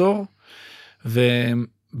קיימת עשור,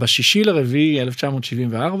 ובשישי לרביעי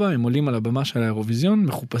 1974, הם עולים על הבמה של האירוויזיון,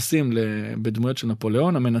 מחופשים בדמויות של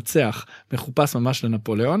נפוליאון, המנצח מחופש ממש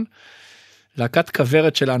לנפוליאון, להקת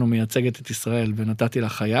כברת שלנו מייצגת את ישראל ונתתי לה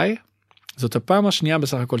חיי. זאת הפעם השנייה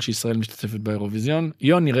בסך הכל שישראל משתתפת באירוויזיון.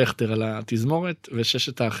 יוני רכטר על התזמורת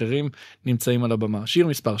וששת האחרים נמצאים על הבמה. שיר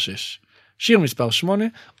מספר 6. שיר מספר 8,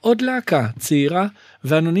 עוד להקה צעירה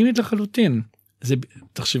ואנונימית לחלוטין.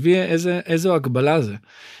 תחשבי איזו הגבלה זה.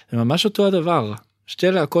 זה ממש אותו הדבר.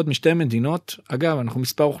 2 להקות משתי מדינות. אגב, אנחנו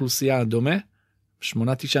מספר אוכלוסייה דומה. 8-9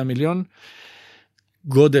 מיליון.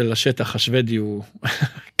 גודל השטח השוודי הוא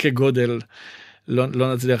כגודל,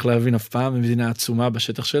 לא נצליח להבין אף פעם, מדינה עצומה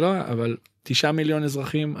בשטח שלו, אבל 9 מיליון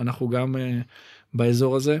אזרחים, אנחנו גם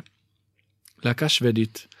באזור הזה. להקה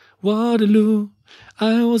שוודית, Waterloo,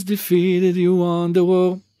 I was defeated, you won the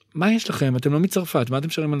war. מה יש לכם? אתם לא מצרפת, מה אתם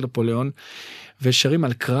שרים על נפוליאון? ושרים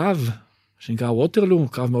על קרב, שנקרא ווטרלו,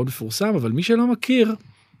 קרב מאוד מפורסם, אבל מי שלא מכיר,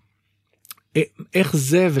 איך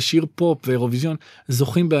זה ושיר פופ ואירוויזיון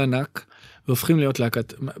זוכים בענק, והופכים להיות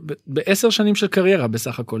להקת, ב10 שנים של קריירה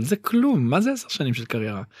בסך הכל, זה כלום, מה זה 10 שנים של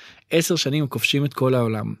קריירה? 10 שנים הם כובשים את כל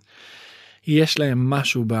העולם. יש להם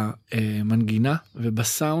משהו במנגינה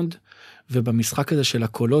ובסאונד, ובמשחק הזה של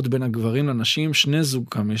הקולות בין הגברים לנשים, שני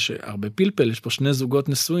זוג, יש הרבה פלפל, יש פה שני זוגות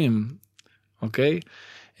נשואים, אוקיי?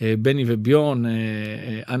 בני וביון,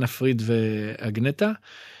 אנה פריד ואגנטה,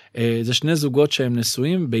 זה שני זוגות שהם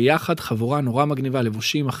נשואים, ביחד חבורה נורא מגניבה,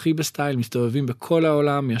 לבושים הכי בסטייל, מסתובבים בכל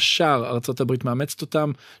העולם, ישר ארצות הברית מאמצת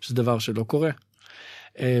אותם, שזה דבר שלא קורה.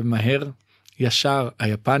 מהר, ישר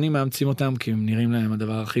היפנים מאמצים אותם, כי הם נראים להם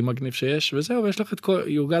הדבר הכי מגניב שיש, וזהו, ויש לך את כל,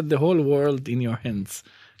 you got the whole world in your hands.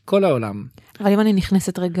 כל העולם. אבל אם אני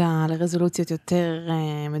נכנסת רגע לרזולוציות יותר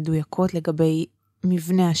מדויקות לגבי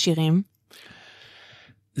מבנה השירים.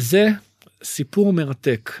 זה סיפור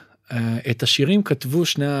מרתק. את השירים כתבו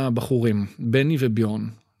שני הבחורים, בני וביון,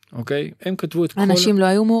 אוקיי? הם כתבו את כל... אנשים לא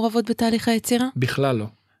היו מעורבות בתהליך היצירה? בכלל לא.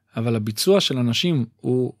 אבל הביצוע של אנשים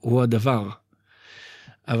הוא הדבר.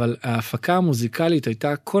 אבל ההפקה המוזיקלית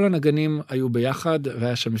הייתה, כל הנגנים היו ביחד,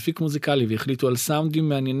 והיה שם מפיק מוזיקלי, והחליטו על סאונדים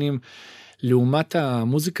מעניינים, לעומת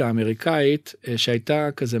המוזיקה האמריקאית, שהייתה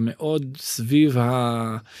כזה מאוד סביב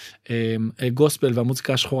הגוספל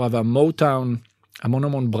והמוזיקה השחורה והמוטאון,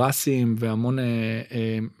 המון ברסים והמון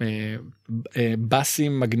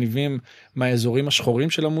בסים מגניבים מהאזורים השחורים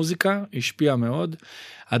של המוזיקה, השפיע מאוד,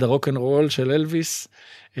 עד הרוק אנד רול של אלוויס,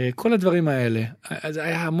 כל הדברים האלה, זה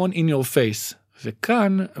היה המון in your face,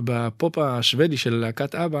 וכאן בפופ השוודי של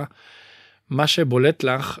להקת אבא, מה שבולט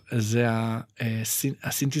לך זה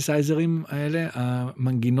הסינתסייזרים האלה,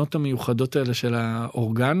 המנגינות המיוחדות האלה של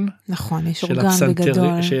האורגן. נכון, יש אורגן בגדול.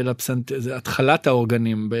 זה התחלת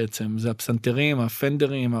האורגנים בעצם, זה הפסנתרים,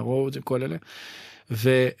 הפנדרים, הרוד, כל אלה.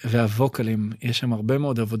 והווקלים, יש שם הרבה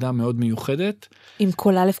מאוד עבודה מאוד מיוחדת. עם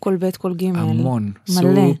כל א', כל ב', כל ג'. המון.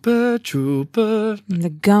 מלא. סופר, צ'ופר.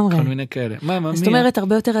 לגמרי. כל מיני כאלה. זאת אומרת,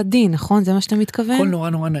 הרבה יותר עדין, נכון? זה מה שאתה מתכוון? הכל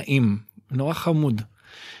נורא נעים, נורא חמוד.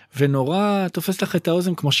 ונורא תופס לך את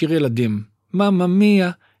האוזן כמו שיר ילדים. ממא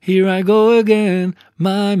מיה, here I go again, my.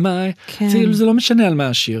 כן. זה לא משנה על מה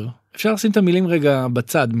השיר. אפשר לשים את המילים רגע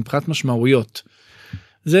בצד, מבחינת משמעויות.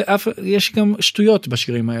 יש גם שטויות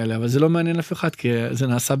בשירים האלה, אבל זה לא מעניין אף אחד, כי זה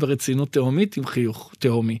נעשה ברצינות תהומית עם חיוך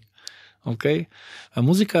תהומי. אוקיי?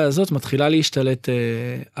 המוזיקה הזאת מתחילה להשתלט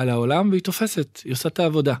על העולם, והיא תופסת, היא עושה את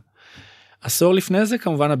העבודה. עשור לפני זה,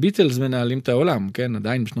 כמובן הביטלס מנהלים את העולם, כן?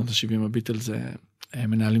 עדיין בשנות ה-70 הביטלס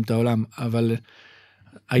מנהלים את העולם, אבל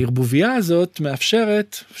הערבוביה הזאת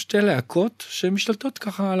מאפשרת שתי להקות שמשתלטות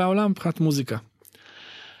ככה על העולם מבחינת מוזיקה.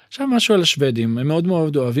 עכשיו משהו על השבדים, הם מאוד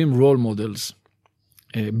מאוד אוהבים רול מודלס.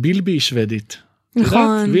 בילבי שוודית.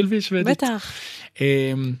 נכון, בילבי שוודית. בטח.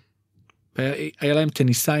 היה להם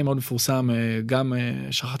טניסאי מאוד מפורסם, גם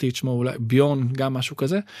שכחתי את שמו, אולי ביון, גם משהו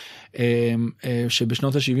כזה,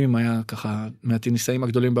 שבשנות ה-70 היה ככה מהטניסאים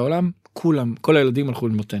הגדולים בעולם, כל הילדים הלכו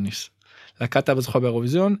ללמוד טניס. להקת אבא זוכה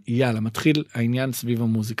באירוויזיון, יאללה, מתחיל העניין סביב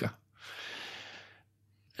המוזיקה.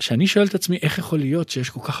 שאני שואל את עצמי, איך יכול להיות שיש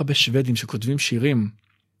כל כך הרבה שוודים שכותבים שירים?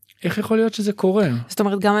 איך יכול להיות שזה קורה? זאת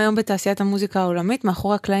אומרת, גם היום בתעשיית המוזיקה העולמית,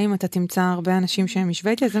 מאחורי הקלעים אתה תמצא הרבה אנשים שהם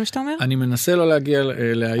משוודיה, זה מה שאתה אומר? אני מנסה לא להגיע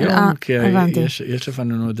להיום, כי יש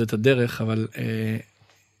לפנינו עוד את הדרך, אבל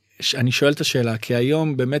אני שואל את השאלה, כי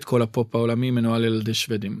היום באמת כל הפופ העולמי מנוהל על ידי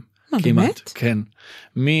שוודים. מה, באמת? כן.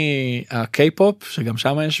 מהקיי-פופ, שגם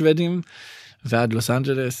שם יש שוודים, ועד לוס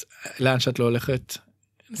אנג'לס, לאן שאת לא הולכת.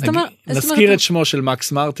 נזכיר את שמו של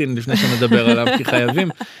מקס מרטין לפני שנדבר עליו, כי חייבים.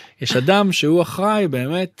 יש אדם שהוא אחראי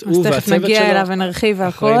באמת, הוא והצוות שלו. אז תכף נגיע אליו ונרחיב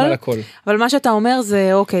והכל. אבל מה שאתה אומר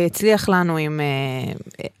זה, אוקיי, הצליח לנו עם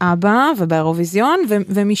אבא ובאירוויזיון,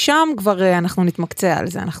 ומשם כבר אנחנו נתמקצע על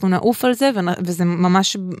זה, אנחנו נעוף על זה, וזה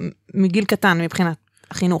ממש מגיל קטן מבחינת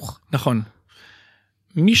החינוך. נכון.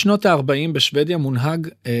 משנות ה-40 בשבדיה מונהג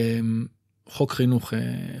חוק חינוך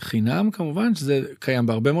חינם כמובן, שזה קיים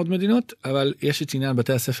בהרבה מאוד מדינות, אבל יש את עניין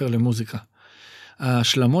בתי הספר למוזיקה.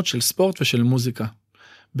 ההשלמות של ספורט ושל מוזיקה.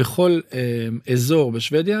 בכל אזור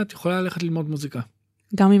בשבדיה את יכולה ללכת ללמוד מוזיקה.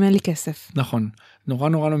 גם אם אין לי כסף. נכון. נורא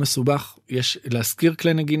לא מסובך. יש להזכיר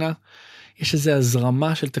כלי נגינה, יש איזו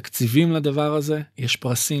הזרמה של תקציבים לדבר הזה, יש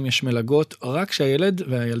פרסים, יש מלגות, רק שהילד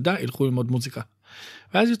והילדה ילכו ללמוד מוזיקה.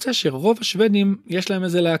 ואז יוצא שרוב השוודים יש להם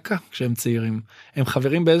איזה להקה כשהם צעירים. הם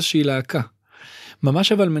חברים באיזושהי להקה.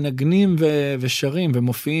 ממש אבל מנגנים ושרים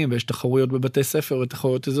ומופיעים, ויש תחרויות בבתי ספר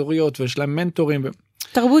ותחרויות אזוריות, ויש להם מנטורים.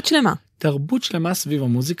 תרבות שלמה. תרבות שלמה סביב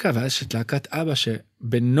המוזיקה, ואז יש את להקת אבא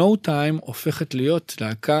שבנו טיים הופכת להיות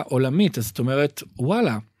להקה עולמית, אז זאת אומרת,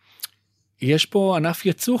 וואלה, יש פה ענף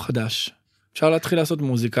יצוא חדש, אפשר להתחיל לעשות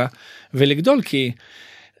מוזיקה ולגדול, כי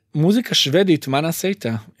מוזיקה שוודית, מה נעשה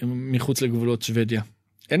איתה מחוץ לגבולות שוודיה?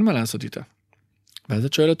 אין מה לעשות איתה. ואז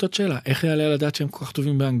את שואלת עוד שאלה, איך יעלה לדעת שהם כל כך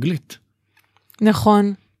טובים באנגלית?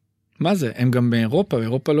 נכון. מה זה? הם גם באירופה,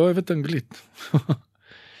 ואירופה לא אוהבת אנגלית.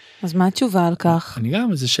 אז מה התשובה על כך? אני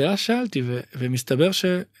גם, זו שאלה שאלתי, ומסתבר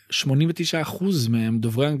ש89% מהם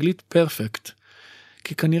דוברי אנגלית פרפקט.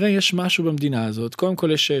 כי כנראה יש משהו במדינה הזאת. קודם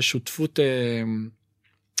כל יש שותפות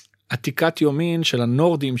עתיקת יומין של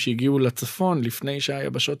הנורדים שהגיעו לצפון לפני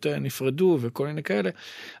שהיבשות נפרדו וכל מיני כאלה.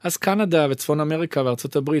 אז קנדה וצפון אמריקה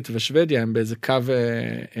וארצות הברית ושוודיה הם באיזה קו...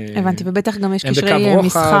 הבנתי, ובטח גם יש קשרי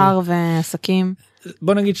מסחר ועסקים.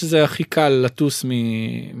 בוא נגיד שזה הכי קל לטוס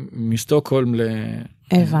מסטוקהולם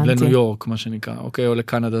לניו יורק, מה שנקרא, אוקיי, או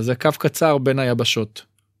לקנדה. זה קו קצר בין היבשות,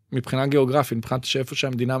 מבחינה גיאוגרפית, מבחינת שאיפה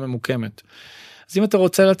שהמדינה ממוקמת. אז אם אתה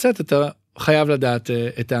רוצה לצאת, אתה חייב לדעת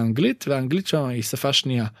את האנגלית, והאנגלית שם היא שפה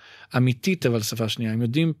שנייה, אמיתית אבל שפה שנייה. הם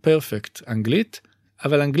יודעים פרפקט אנגלית,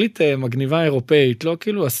 אבל אנגלית מגניבה אירופאית, לא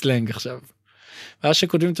כאילו הסלנג עכשיו. ואז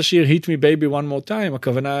שכותבים את השיר Hit me baby one more time,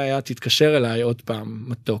 הכוונה היה תתקשר אליי עוד פעם,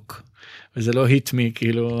 מתוק. וזה לא hit me,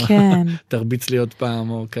 כאילו, כן. תרביץ לי עוד פעם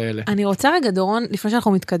או כאלה. אני רוצה רגע, דורון, לפני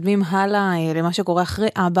שאנחנו מתקדמים הלאה למה שקורה אחרי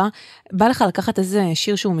אבא, בא לך לקחת איזה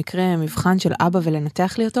שיר שהוא מקרה מבחן של אבא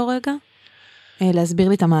ולנתח לי אותו רגע? להסביר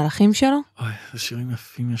לי את המהלכים שלו? אוי, זה שירים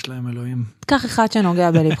יפים, יש להם אלוהים. קח אחד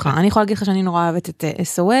שנוגע בלבך. אני יכולה להגיד לך שאני נורא אוהבת את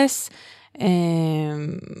SOS,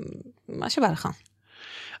 מה שבא לך.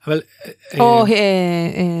 אבל... או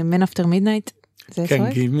Man After Midnight. כן,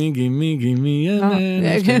 give me,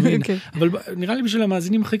 אבל נראה לי בשביל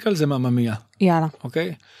המאזינים הכי קל זה מממיה. יאללה.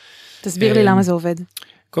 אוקיי? תסביר לי למה זה עובד.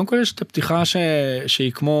 קודם כל יש את הפתיחה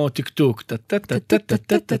שהיא כמו טיקטוק.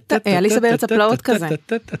 אליסה בארץ הפלאות כזה.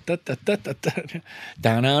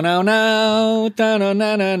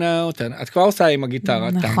 את כבר עושה עם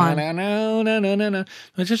הגיטרה. נכון.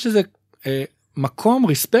 אני חושב שזה מקום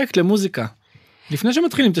ריספקט למוזיקה. לפני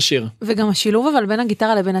שמתחילים את השיר. וגם השילוב אבל בין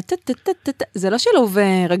הגיטרה לבין זה לא שילוב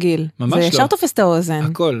רגיל. ממש לא. זה ישר תופס את האוזן.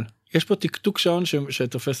 הכל. יש פה טיקטוק שעון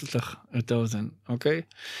שתופסת לך את האוזן, אוקיי?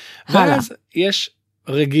 הלאה. ואז יש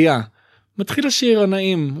רגיעה. מתחיל השיר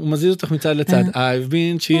הנעים, הוא מזיז אותך מצד לצד. I've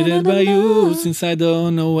been cheated by you since I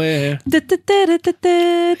don't know where.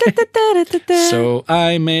 So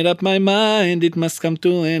I made up my mind, it must come to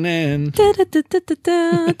an end.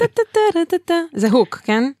 זה הוק,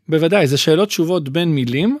 כן? בוודאי, זה שאלות תשובות בין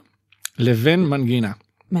מילים לבין מנגינה.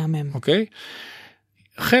 מהמם. אוקיי?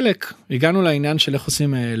 חלק, הגענו לעניין של איך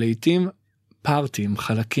עושים להיטים, פארטים,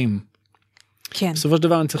 חלקים. כן. בסופו של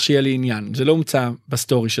דבר אני צריך שיהיה לי עניין. זה לא הומצא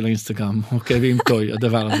בסטורי של האינסטגרם, אוקיי, ועם טוי,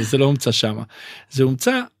 הדבר הזה, זה לא הומצא שם. זה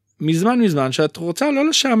הומצא מזמן שאת רוצה לא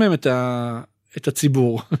לשעמם את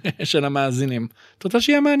הציבור של המאזינים. את רוצה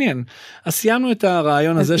שיהיה מעניין. אז סיימנו את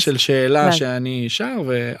הרעיון הזה של שאלה שאני שר,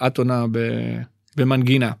 ואת עונה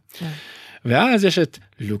במנגינה. ואז יש את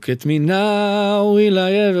Look at me now, will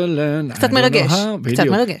I ever learn. קצת מרגש. קצת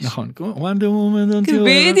מרגש. נכון. Wonder Woman, don't you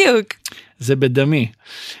ever. בדיוק. זה בדמי.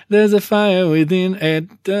 There's a fire within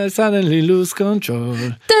it, suddenly lose control.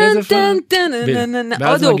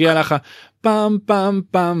 ואז מגיע לך פעם, פעם,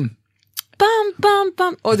 פעם. פעם, פעם,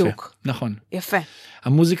 פעם. עוד הוק. נכון. יפה.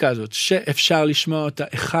 המוזיקה הזאת שאפשר לשמוע אותה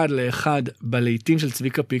אחד לאחד בלהיטים של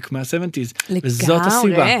צביקה פיק מה-70s. וזאת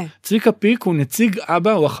הסיבה. צביקה פיק הוא נציג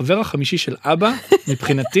אבא, הוא החבר החמישי של אבא,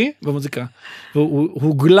 מבחינתי, במוזיקה. והוא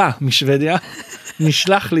הוגלה משוודיה,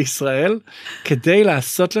 נשלח לישראל, כדי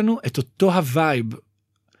לעשות לנו את אותו הווייב.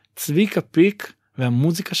 צביקה פיק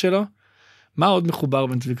והמוזיקה שלו, מה עוד מחובר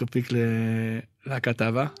בין צביקה פיק ללהקת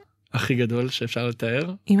אבא? הכי גדול שאפשר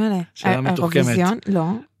לתאר. אימא'לה. אירוויזיון? לא.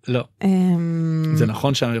 לא. זה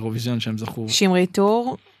נכון שהאירוויזיון שהם זכו. שמרי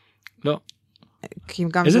טור? לא.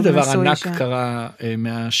 איזה דבר ענק קרה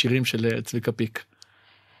מהשירים של צביקה פיק?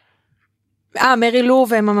 מרי לו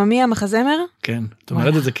ומממיה מחזמר? כן, את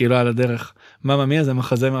אומרת את זה כאילו על הדרך. מממיה זה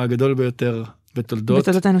המחזמר הגדול ביותר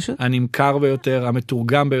בתולדות האנושות. הנמכר ביותר,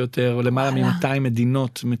 המתורגם ביותר, למעלה מ-200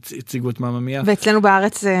 מדינות הציגו את מממיה. ואצלנו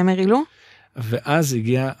בארץ זה מרי לו? ואז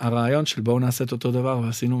הגיע הרעיון של בואו נעשה את אותו דבר,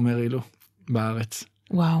 ועשינו מרי לו בארץ.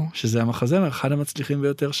 וואו. שזה המחזמר, אחד המצליחים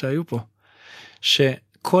ביותר שהיו פה.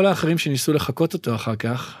 שכל האחרים שניסו לחכות אותו אחר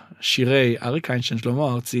כך, שירי אריק איינשטיין,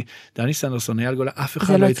 שלמה ארצי, דני סנדרסון, אייל גולה, אף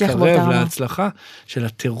אחד לא התקרב להצלחה של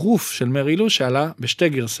הטירוף של מרי לו, שעלה בשתי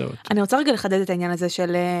גרסאות. אני רוצה רגע לחדד את העניין הזה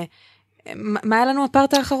של מה היה לנו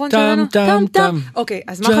הפרט האחרון טם, שלנו? טם, טם. אוקיי,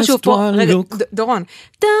 אז מה Just חשוב פה? one רגע, look. דורון.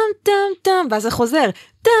 טם, טם, טם, ואז זה חוזר.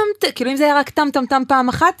 טם, טם, כאילו אם זה היה רק טם, טם, טם פעם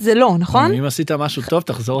אחת, זה לא, נכון? אם עשית משהו טוב,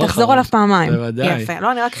 תחזור תחזור עליו פעמיים. בוודאי. יפה,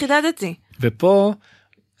 לא, אני רק חידדתי. ופה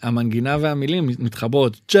המנגינה והמילים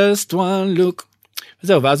מתחברות. Just one look.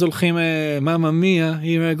 וזהו, ואז הולכים מאמה מיה,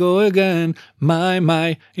 here I go again, my.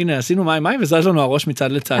 הנה, עשינו my, וזז לנו הראש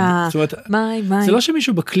מצד לצד. זאת אומרת, my. זה לא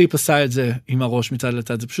שמישהו בקליפ עשה את זה עם הראש מצד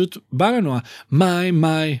לצד, זה פשוט בא לנו, my,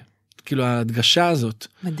 כאילו ההדגשה הזאת.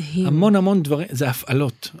 מדהים. המון דברים, זה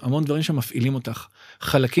הפעלות, המון דברים שמפעילים אותך.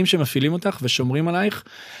 חלקים שמפעילים אותך ושומרים עלייך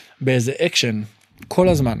באיזה אקשן, כל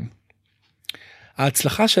הזמן.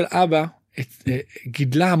 ההצלחה של אבא,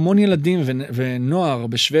 גידלה המון ילדים ונוער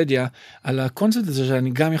בשוודיה על הקונספט הזה שאני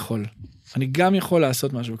גם יכול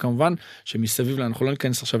לעשות משהו. כמובן שמסביב, אנחנו לא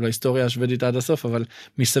ניכנס עכשיו להיסטוריה השוודית עד הסוף, אבל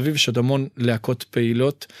מסביב יש עוד המון להקות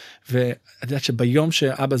פעילות, ואת יודעת שביום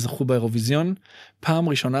שאבא זכו באירוויזיון, פעם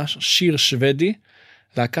ראשונה שיר שוודי,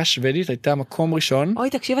 להקה שוודית הייתה מקום ראשון. אוי,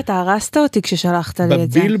 תקשיב, אתה הרסת אותי כששלחת לי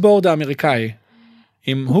את זה. בבילבורד האמריקאי.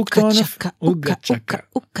 עם אוקה צ'קה.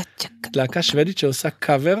 להקה שוודית שעושה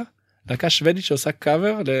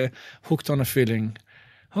קאבר, ל-Hooked on a Feeling.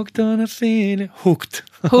 Hooked on a Feeling.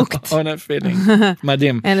 Hooked on a Feeling.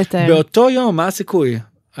 מדהים. באותו יום, מה הסיכוי?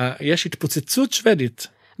 יש התפוצצות שוודית.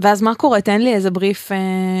 ואז מה קורה? תן לי איזה בריף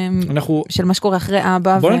של מה שקורה אחרי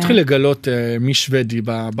אבא. בוא נתחיל לגלות מי שוודי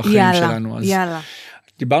בחיים שלנו. יאללה.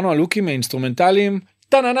 דיברנו על לוקים אינסטרומנטליים.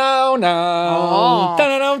 טה-נה-נאו נאו.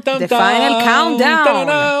 The final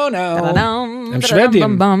countdown. הם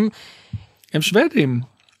שוודים. הם שוודים.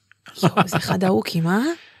 זה אחד ההוקים, אה?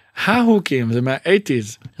 ההוקים, זה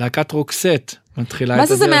מה-80s, להקת רוקסט, מתחילה את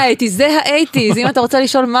מה זה מה-80s? זה ה-80s, אם אתה רוצה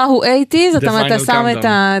לשאול מהו 80s, אתה שם את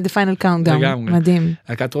The Final Countdown, מדהים.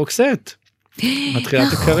 להקת רוקסט, מתחילה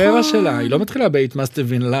את הקריירה שלה, היא לא מתחילה ב-It Must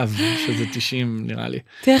Have Been Love, שזה 90 נראה לי.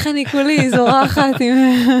 תראה איך אני כולי, זורחת.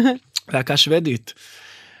 להקה שוודית.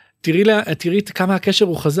 תראי כמה הקשר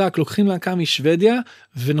הוא חזק, לוקחים להקה משוודיה,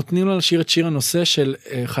 ונותנים לה לשיר את שיר הנושא של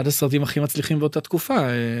אחד הסרטים הכי מצליחים באותה תקופה,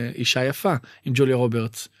 אישה יפה, עם ג'וליה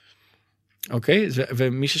רוברטס. אוקיי?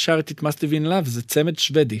 ומי ששר את It Must Have Been Love זה צמד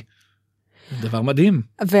שוודי. זה דבר מדהים.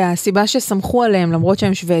 והסיבה שסמכו עליהם, למרות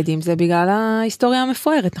שהם שוודים, זה בגלל ההיסטוריה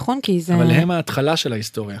המפוארת, נכון? כי זה... אבל הם ההתחלה של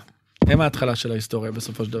ההיסטוריה. הם ההתחלה של ההיסטוריה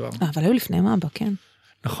בסופו של דבר. אבל היו לפני אבא, כן.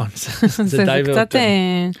 נכון, זה די ויותר.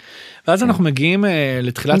 ואז אנחנו מגיעים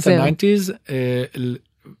לתחילת ה-90s,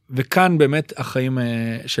 וכאן באמת החיים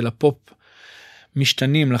של הפופ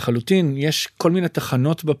משתנים לחלוטין. יש כל מיני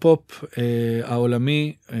תחנות בפופ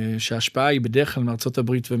העולמי, שההשפעה היא בדרך כלל מארצות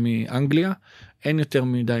הברית ומאנגליה, אין יותר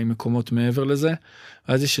מדי מקומות מעבר לזה,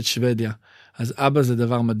 ואז יש את שוודיה. אז אבא זה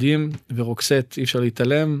דבר מדהים, ורוקסט אי אפשר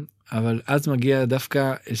להתעלם, אבל אז מגיע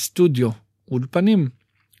דווקא סטודיו, אולפנים,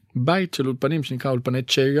 בית של אולפנים שנקרא אולפני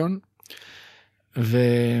צ'ריון.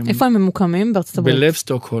 איפה הם ממוקמים? בארצות הברית? בלב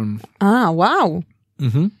סטוקהולם. וואו.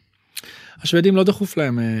 השוודים לא דחוף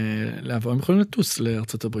להם לעבור, הם יכולים לטוס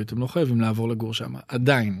לארצות הברית, הם לא חייבים לעבור לגור שם,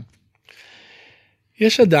 עדיין.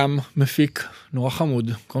 יש אדם מפיק נורא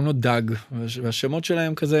חמוד, קוראים לו דאג, והשמות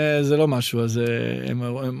שלהם כזה, זה לא משהו, אז הם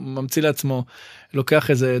ממציא לעצמו, לוקח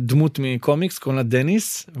איזה דמות מקומיקס, קוראים לה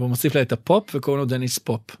דניס, והוא מוסיף לה את הפופ, וקוראים לו דניס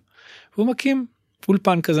פופ. והוא מקים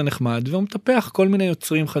אולפן כזה נחמד, והוא מטפח כל מיני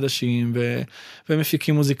יוצרים חדשים,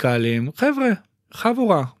 ומפיקים מוזיקליים. חבר'ה,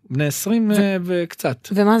 חבורה, בני 20 וקצת.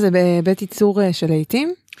 ומה זה, בבית ייצור של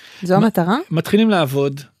להיטים? זו המטרה? מתחילים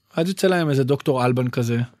לעבוד, אז יוצא להם איזה דוקטור אלבן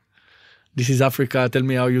כזה. This is Africa, tell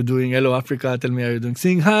me how you're doing. Hello Africa, tell me how you're doing.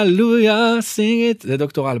 Sing hallelujah, sing it. זה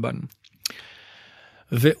דוקטור אלבן.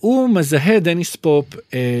 והוא מזהה דניס פופ,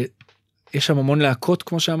 יש שם המון להקות,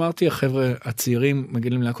 כמו שאמרתי, החבר'ה הצעירים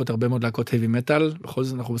מגיעים להקות, הרבה מאוד להקות heavy metal, בכל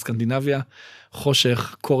זאת אנחנו בסקנדינביה,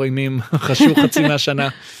 חושך, קור אימים, חשוב חצי מהשנה.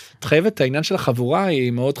 את חייבת, העניין של החבורה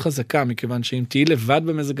היא מאוד חזקה, מכיוון שאם תהיי לבד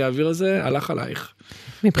במזג האוויר הזה, הלך עלייך.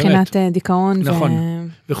 מבחינת דיכאון. נכון,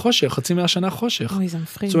 וחושך, חצי מהשנה חושך. אוי, זה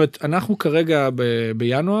מפחיד. זאת אומרת, אנחנו כרגע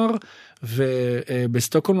בינואר,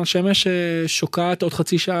 ובסטוקהולם השמש שוקעת עוד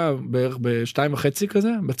חצי שעה, בערך ב2:30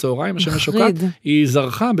 כזה, בצהריים השמש שוקעת, היא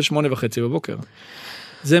זרחה ב8:30 בבוקר.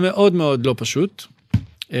 זה מאוד מאוד לא פשוט.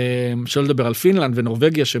 שלא לדבר על פינלנד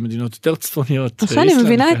ונורווגיה, שמדינות יותר צפוניות. עכשיו אני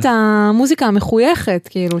מבינה את המוזיקה המחויכת,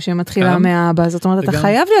 כאילו, שמתחילה מהאבא, זאת אומרת, אתה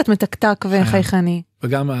חייב להיות מתקתק וחייכני.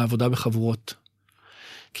 וגם העבודה בחבורות.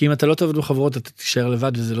 כי אם אתה לא תעבוד בחברות, אתה תישאר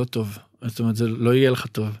לבד, וזה לא טוב. זאת אומרת, זה לא יהיה לך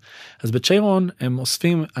טוב. אז בצ'יירון הם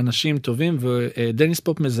אוספים אנשים טובים, ודניס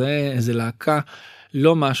פופ מזהה איזה להקה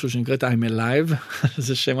לא משהו שנקראת I'm Alive,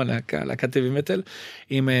 זה שם הלהקה, להקת heavy metal,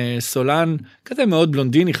 עם סולן כזה מאוד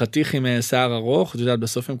בלונדיני, חתיך עם שיער ארוך, את יודעת,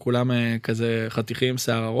 בסוף הם כולם כזה חתיכים עם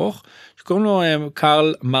שיער ארוך, שקוראים לו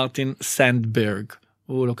קרל מרטין סנדברג,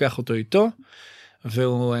 הוא לוקח אותו איתו,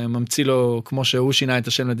 והוא ממציא לו, כמו שהוא שינה את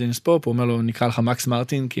השם לדניס פופ, הוא אומר לו, נקרא לך מקס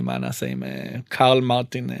מרטין, כי מה נעשה עם קרל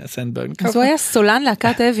מרטין סנדברג. אז הוא היה סולן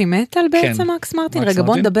להקת heavy metal בעצם, מקס מרטין? רגע,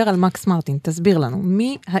 בוא נדבר על מקס מרטין, תסביר לנו,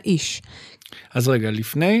 מי האיש? אז רגע,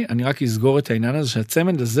 לפני, אני רק אסגור את העניין הזה,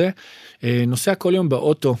 שהצמד הזה נוסע כל יום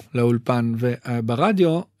באוטו לאולפן,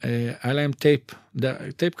 וברדיו היה להם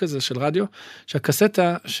טייפ כזה של רדיו,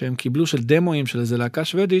 שהקסטה שהם קיבלו של דמואים של איזה להקה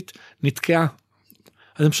שוודית, נתקעה.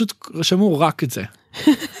 אז הם פשוט רשמו רק את זה.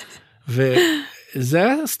 וזה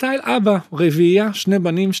היה סטייל אבא, רביעייה, 2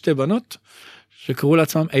 בנים, 2 בנות, שקראו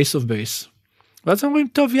לעצמם Ace of Base. ואז הם אומרים,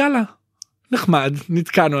 טוב, יאללה, נחמד,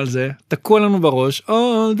 נתקענו על זה, תקעו לנו בראש,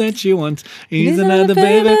 all that she wants is another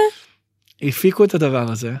baby. הפיקו את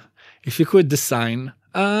הדבר הזה, הפיקו את The Sign,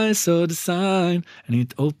 I saw the sign, and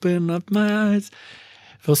it opened up my eyes,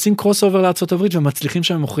 ועושים קרוס אובר לארצות הברית, ומצליחים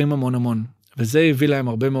שהם מוכרים המון המון. וזה הביא להם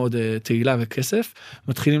הרבה מאוד תהילה וכסף,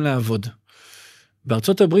 מתחילים לעבוד.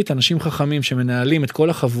 בארצות הברית, אנשים חכמים שמנהלים את כל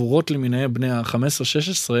החבורות למיני בני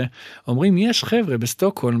ה-15-16, אומרים, יש חבר'ה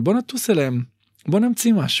בסטוקהולם, בוא נטוס אליהם, בוא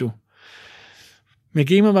נמציא משהו.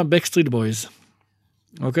 מגיעים עם ה-Backstreet Boys,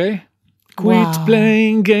 אוקיי? Quit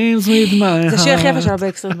playing games with my heart. זה שיר יפה של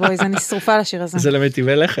ה-Backstreet Boys, אני שרופה לשיר הזה. זה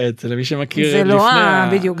למטיבי לכת, זה למי שמכיר לפני. זה לא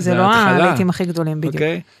בדיוק, זה לא הלהיטים הכי גדולים בדיוק.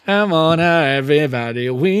 אוקיי? I'm on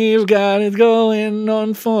everybody, we've got it going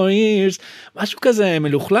on for years. משהו כזה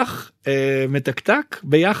מלוכלך, מתקתק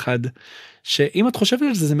ביחד, שאם את חושבת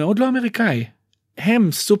על זה, זה מאוד לא אמריקאי.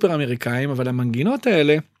 הם סופר אמריקאים, אבל המנגינות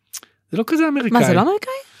האלה, זה לא כזה אמריקאי. מה, זה לא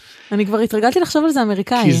אמריקאי? אני כבר התרגלתי לחשוב על זה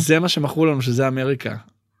אמריקאי. כי זה מה שמכרו לנו שזה אמריקה.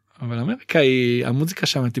 אבל אמריקה היא, המוזיקה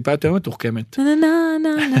שם טיפה יותר מתוחכמת.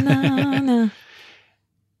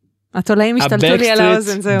 התולעים השתלטו לי על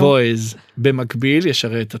האוזן, זהו. בויז, במקביל, יש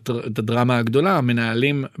הרי את הדרמה הגדולה,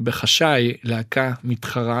 מנהלים בחשאי להקה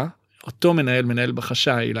מתחרה, אותו מנהל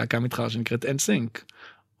בחשאי להקה מתחרה שנקראת NSYNC.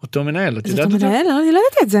 אותו מנהל, את יודעת אותו? זאת המנהל? אני לא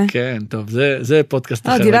יודעת את זה. כן, טוב, זה פודקאסט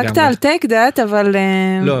אחר לגמרי. דילגת על טייק דאט, אבל...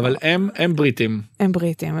 לא, אבל הם בריטים. הם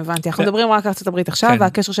בריטים, הבנתי. אנחנו מדברים רק על ארצות הברית עכשיו,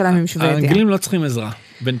 והקשר שלהם עם שבדיה. האנגלים לא צריכים עזרה,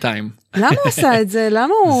 בינתיים. למה הוא עשה את זה?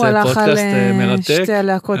 למה הוא הלך על שתי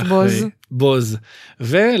להקות בוז? בוז.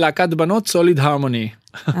 ולהקת בנות סוליד הרמוני.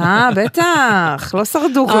 בטח, לא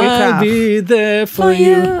שרדו כל כך. I'll be there for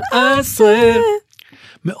you, I swear.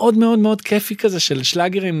 מאוד מאוד מאוד כיפי כזה של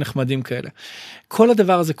שלאגרים נחמדים כאלה. כל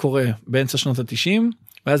הדבר הזה קורה באמצע שנות ה-90,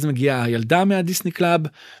 ואז מגיעה הילדה מהדיסני קלאב,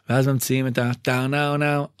 ואז ממציאים את ה-Turn now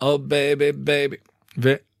now, oh baby baby,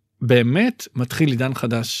 ובאמת מתחיל עידן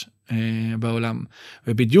חדש בעולם.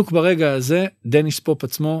 ובדיוק ברגע הזה, דניס פופ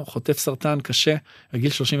עצמו חוטף סרטן קשה,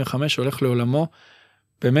 בגיל 35 הולך לעולמו,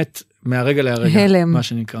 באמת מהרגע להרגע, הלם. מה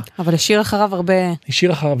שנקרא. אבל השאיר אחריו הרבה...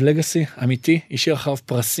 השאיר אחריו לגאסי, אמיתי, השאיר אחריו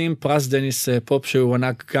פרסים, פרס דניס פופ שהוא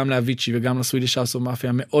ענק גם לאביצ'י וגם לסווידיש האוס אוף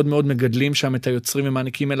מאפיה, מאוד מאוד מגדלים שם את היוצרים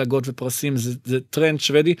ומעניקים מלגות ופרסים, זה טרנד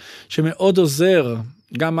שוודי שמאוד עוזר,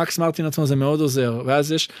 גם מקס מרטין עצמו זה מאוד עוזר,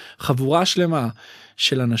 ואז יש חבורה שלמה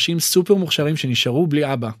של אנשים סופר מוכשרים שנשארו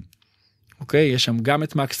בלי אבא. אוקיי, יש שם גם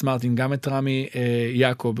את מקס מרטין, גם את רמי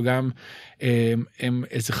יעקב, גם הם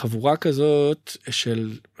איזו חבורה כזאת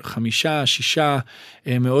של 5-6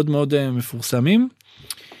 מאוד מאוד מפורסמים.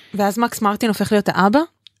 ואז מקס מרטין הופך להיות האבא?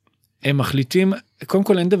 הם מחליטים, קודם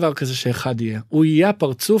כל אין דבר כזה שאחד יהיה. הוא יהיה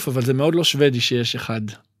הפרצוף, אבל זה מאוד לא שוודי שיש אחד.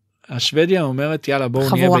 השבדיה אומרת, יאללה, בואו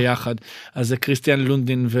נהיה ביחד. אז זה קריסטיאן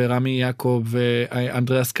לונדין ורמי יעקב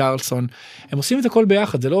ואנדריאס קרלסון. הם עושים את הכל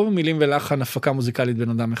ביחד, זה לא מילים ולחן הפקה מוזיקלית בין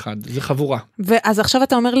אדם אחד, זה חבורה. ואז עכשיו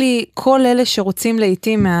אתה אומר לי, כל אלה שרוצים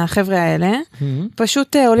לעיתים מהחבר'ה האלה,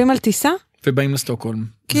 פשוט עולים על טיסה? ובאים לסטוקהולם.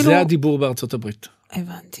 זה הדיבור בארצות הברית.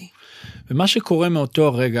 הבנתי. ומה שקורה מאותו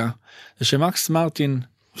הרגע, זה שמקס מרטין,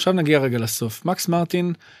 עכשיו נגיע רגע לסוף, מקס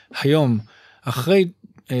מרטין היום, אחרי...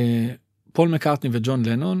 פול מקארטני וג'ון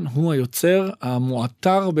לנון, הוא היוצר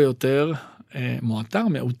המועטר ביותר,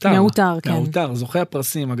 מעוטר, זוכה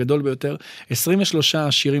הפרסים הגדול ביותר, 23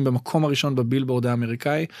 שירים במקום הראשון בבילבורד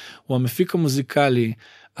האמריקאי, הוא המפיק המוזיקלי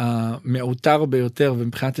המעוטר ביותר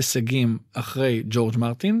ומבחינת הישגים אחרי ג'ורג'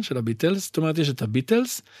 מרטין של הביטלס, זאת אומרת יש את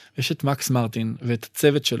הביטלס, יש את מקס מרטין ואת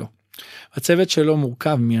הצוות שלו. הצוות שלו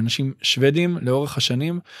מורכב מאנשים שוודים לאורך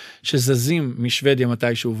השנים, שזזים משוודיה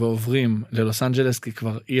מתישהו ועוברים ללוס אנג'לס, כי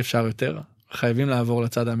כבר אי אפשר יותר, חייבים לעבור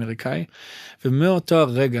לצד האמריקאי, ומאותו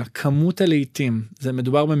הרגע, כמות הלהיטים, זה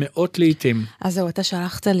מדובר במאות להיטים. אז זהו, אתה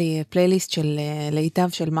שלחת לי פלייליסט של להיטיו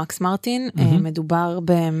של מקס מרטין, מדובר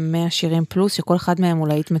ב100 שירים פלוס, שכל אחד מהם הוא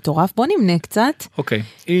להיט מטורף, בוא נמנה קצת. אוקיי,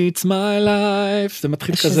 It's my life, זה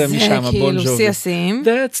מתחיל כזה משם, בון ג'ובי. שזה כאילו סי-הסים.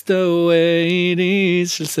 That's the way it is,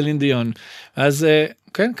 של סלין דיון. אז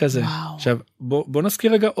כן, כזה. עכשיו, בוא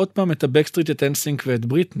נזכיר רגע עוד פעם את הבקסטריט, את NSYNC ואת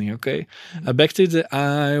בריטני, אוקיי? הבקסטריט זה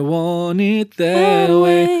I want it that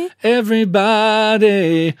way,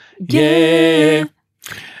 everybody, yeah.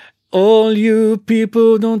 All you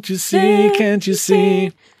people, don't you see, can't you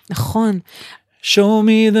see? נכון. Show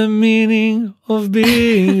me the meaning of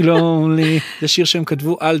being lonely. זה שיר שהם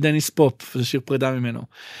כתבו על דניס פופ, זה שיר פרידה ממנו.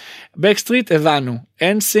 בקסטריט הבנו,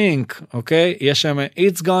 NSYNC, אוקיי? יש שם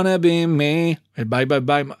It's gonna be me, ביי ביי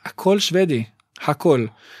ביי, הכל שוודי, הכל.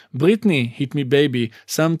 בריטני, hit me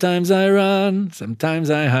baby, sometimes I run, sometimes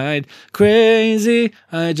I hide,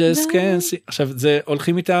 crazy, I just can't see. עכשיו, זה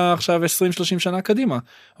הולכים איתה עכשיו 20-30 שנה קדימה,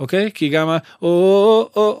 אוקיי? כי גם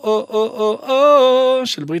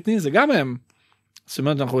של בריטני זה גם הם. זאת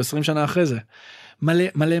אומרת, אנחנו 20 שנה אחרי זה. מלא,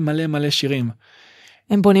 מלא, מלא, מלא שירים.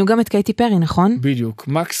 הם בונים גם את קייטי פרי, נכון? בדיוק.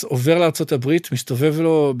 מקס עובר לארצות הברית, מסתובב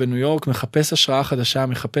לו בניו יורק, מחפש השראה חדשה,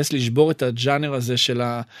 מחפש לשבור את הג'אנר הזה של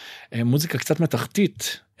המוזיקה קצת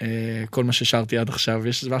מתחתית, כל מה ששרתי עד עכשיו,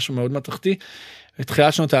 יש משהו מאוד מתחתי.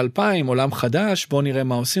 בתחילת שנות ה-2000, עולם חדש, בואו נראה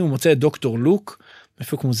מה עושים, הוא מוצא את דוקטור לוק,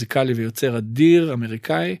 מפיק מוזיקלי ויוצר אדיר,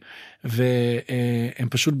 אמריקאי, והם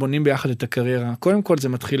פשוט בונים ביחד את הקריירה. קודם כל זה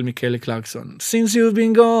מתחיל מקלי קלרקסון. Since you've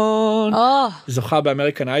been gone. זוכה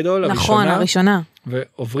באמריקן איידול, הראשונה. נכון, הראשונה.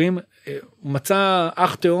 ועוברים, הוא מצא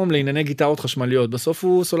אח תאום לענייני גיטרות חשמליות. בסוף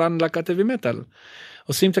הוא סולן להקת heavy metal.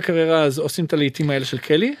 עושים את הקריירה, אז עושים את הלהיטים האלה של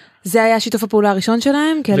קלי. זה היה שיתוף הפעולה הראשון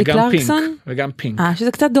שלהם, קלי קלרקסון. וגם פינק.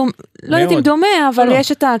 שזה קצת דומה, לא יודעת אם דומה, אבל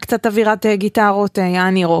יש את קצת אווירת גיטרות,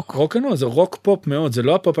 יעני רוק. רוק לא, זה רוק פופ מאוד, זה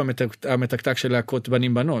לא הפופ המתקתק של להקות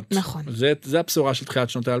בנים בנות. נכון. זה הבשורה של תחילת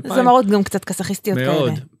שנות ה-2000. זה מראות גם קצת קסאכיסטיות כאלה.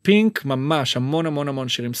 מאוד. פינק ממש, המון המון המון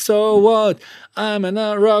שירים. So what? I'm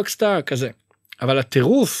a rock star, כזה. אבל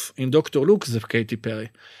הטירוף עם דוקטור לוק זה קייטי פרי.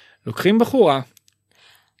 לוקחים בחורה,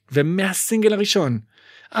 ומהסינגל הראשון,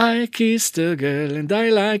 I kissed a girl and I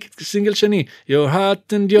like it, סינגל שני, you're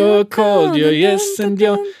hot and you're cold, you're yes and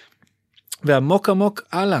you're... ועמוק עמוק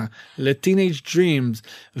הלאה, ל-Teenage Dreams,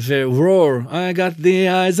 ו-Roar, I got the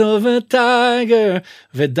eyes of a tiger,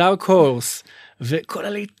 ו-Dark Horse, וכל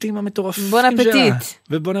הלהיטים המטורפים שלה. בון אפטיט.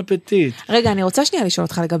 ובון אפטיט. רגע, אני רוצה שנייה לשאול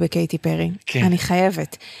אותך לגבי קייטי פרי. כן. אני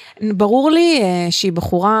חייבת. ברור לי שהיא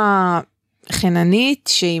בחורה חננית,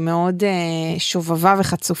 שהיא מאוד שובבה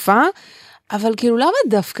וחצופה, אבל כאילו למה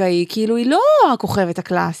דווקא היא? כאילו היא לא הכוכבת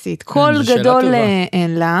הקלאסית, קול גדול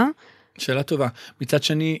אין לה. שאלה טובה. מצד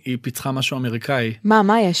שני, היא פיצחה משהו אמריקאי.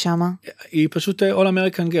 מה יש שם? היא פשוט All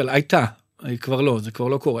American Girl, הייתה. היא כבר לא, זה כבר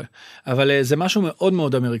לא קורה. אבל זה משהו מאוד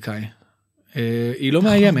מאוד אמריקאי. היא לא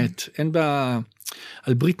מאיימת, אין בה...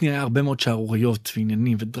 על בריטני היה הרבה מאוד שערוריות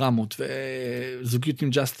ועניינים ודרמות וזוגיות עם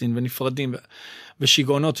ג'סטין ונפרדים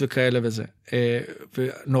ושיגעונות וכאלה וזה.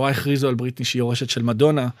 ונורא הכריזו על בריטני שהיא יורשת של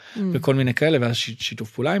מדונה וכל מיני כאלה, והיה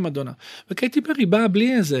שיתוף פעולה עם מדונה. וקייטי פרי באה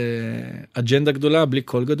בלי איזה אג'נדה גדולה, בלי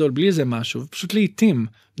קול גדול, בלי איזה משהו, פשוט להיטים.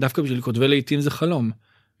 דווקא בשביל כותבי להיטים זה חלום.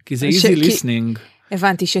 כי זה easy listening.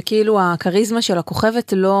 הבנתי שכאילו הקריזמה של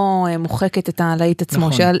הכוכבת לא מוחקת את הלהיט עצמו,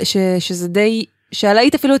 שזה די...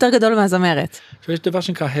 שהלהיט אפילו יותר גדול מהזמרת. יש דבר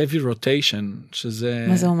שנקרא heavy rotation, שזה...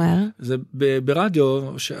 מה זה אומר? זה ברדיו,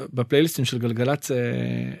 בפלייליסטים של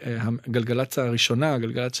גלגלצ הראשונה,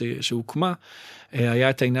 גלגלצ שהוקמה, היה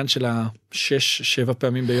את העניין של 6-7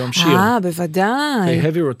 פעמים ביום שיר. בוודאי.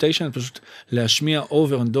 heavy rotation, פשוט להשמיע over and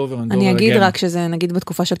over and over again. אני אגיד רק שזה נגיד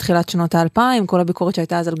בתקופה של תחילת שנות ה-2000, כל הביקורת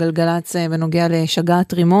שהייתה אז על גלגלצ בנוגע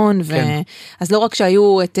לשגעת רימון, אז לא רק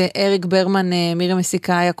שהיו את אריק ברמן, מירי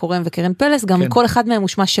מסיקאי, הקורם וקרן פלס, גם כל אחד מהם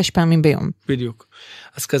מושמע 6 פעמים ביום. בדיוק.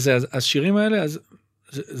 אז כזה, אז השירים האלה, אז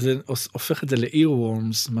זה הופך את זה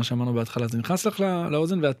ל-earworms, מה שאמרנו בהתחלה, זה נכנס לך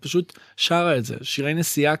לאוזן ואת פשוט שרה את זה, שירי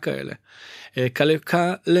נסיעה כאלה.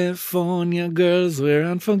 קליפורניה גרלס,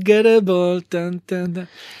 we're unforgettable,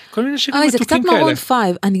 כל מיני שירים מתוקים כאלה. זה קצת מרון 5,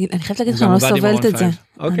 אני חייבת להגיד לך, אני לא סובלת את זה.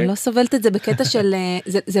 אני לא סובלת את זה בקטע של,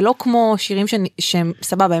 זה לא כמו שירים שהם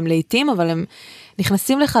סבבה, הם לעיתים, אבל הם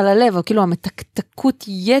נכנסים לך ללב, או כאילו המתקתקות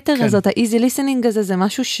יתר הזאת, ה-easy listening הזה, זה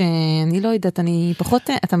משהו שאני לא יודעת, אני פחות,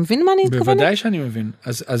 אתה מבין מה אני מתכוונת? בוודאי שאני מבין.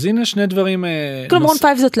 אז הנה שני דברים... כאילו מרון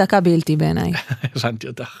 5 זאת להקה בלתי בעיניי. הבנתי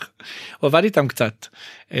אותך. הוא עבד איתם קצת.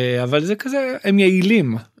 אבל זה כזה, הם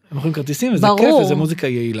יעילים. הם יכולים כרטיסים, וזה כיף, וזה מוזיקה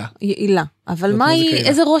יעילה. יעילה. אבל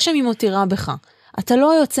איזה רושם היא מותירה בך? אתה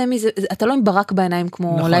לא יוצא מזה, אתה לא עם ברק בעיניים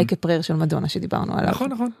כמו נכון. לייק פרייר של מדונה שדיברנו עליו.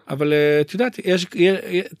 נכון, נכון, אבל את יודעת,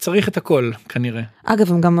 צריך את הכל, כנראה.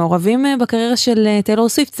 אגב, הם גם מעורבים בקריירה של טיילור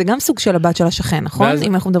סוויפט, זה גם סוג של הבת של השכן, נכון?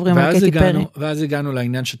 אם אנחנו מדברים על קייטי פרי. ואז הגענו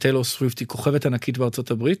לעניין שטיילור סוויפט היא כוכבת ענקית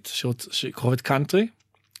בארצות הברית, שהיא כוכבת קאנטרי,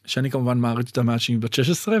 שאני כמובן מעריץ אותה מאז שהיא בת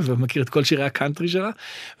 16, ומכיר את כל שירי הקאנטרי שלה,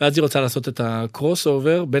 ואז היא רוצה לעשות את הקרוס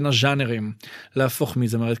אובר בין הז'אנרים, להפוך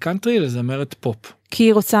מזמרת קאנטרי לזמרת פופ. כי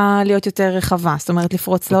היא רוצה להיות יותר רחבה, זאת אומרת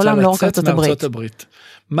לפרוץ לעולם, לא רק ארצות הברית.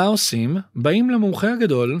 מה עושים? באים למומחה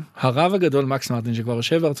הגדול, הרב הגדול מקס מרטין, שכבר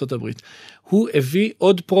יושב בארצות הברית, הוא הביא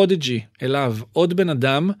עוד פרודיג'י אליו, עוד בן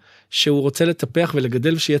אדם שהוא רוצה לטפח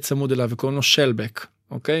ולגדל ושיהיה צמוד אליו, וקוראים לו שלבק,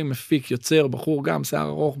 אוקיי? מפיק, יוצר, בחור גם, שיער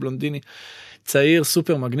ארוך, בלונדיני, צעיר,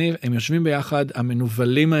 סופר מגניב, הם יושבים ביחד,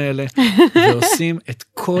 המנובלים האלה, ועושים את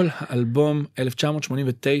כל האלבום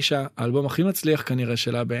 1989, האלבום הכי מצליח כנראה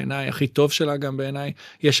שלה בעיניי, הכי טוב שלה גם בעיניי,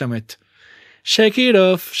 יש שם את Shake It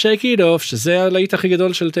Off, Shake It Off, שזה הלהיט הכי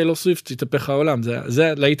גדול של טיילור סוויפט, התהפך העולם,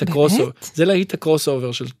 זה להיט הקרוסובר, זה להיט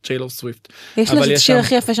הקרוסובר של טיילור סוויפט. יש לזה שיר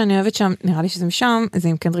הכי יפה שאני אוהבת שם, נראה לי שזה משם, זה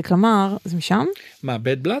עם קנדריק למר, זה משם? מה,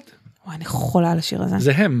 Bad Blood? וואי, אני חולה על השיר הזה.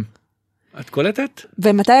 זה הם. את קולטת?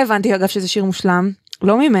 ומתי הבנתי אגב שזה שיר מושלם?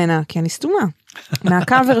 לא ממנה, כי אני סתומה.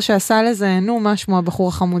 מהקאבר שעשה לזה, נו, מה שמו הבחור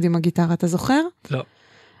החמוד עם הגיטרה, אתה זוכר? לא.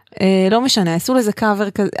 לא משנה, עשו לזה קאבר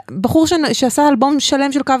כזה, בחור שעשה אלבום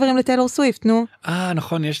שלם של קאברים לטיילור סוויפט, נו.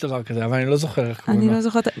 נכון, יש דבר כזה, אבל אני לא זוכר. אני לא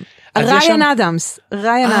זוכרת. ריין אדמס,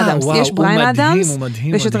 יש בריין אדמס,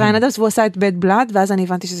 ויש את ריין אדמס, והוא עשה את בד בלאד, ואז אני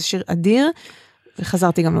הבנתי שזה שיר אדיר,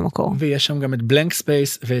 וחזרתי גם למקור. ויש שם גם את בלנק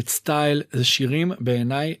ספייס ואת סטייל, זה שירים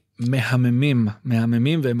בעיניי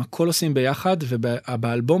מהממים, והם הכל עושים ביחד,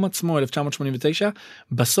 ובאלבום עצמו, 1989,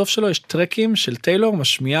 בסוף שלו יש טרקים של טיילור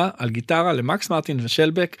משמיעה על גיטרה למקס מרטין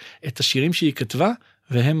ושלבק, את השירים שהיא כתבה,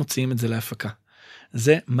 והם מוציאים את זה להפקה.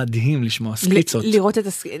 זה מדהים לשמוע, סקיצות. לראות את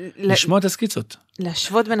לשמוע את הסקיצות.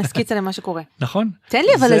 להשוות בין הסקיצה למה שקורה. נכון. תן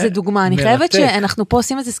לי אבל איזה דוגמה, אני חייבת שאנחנו פה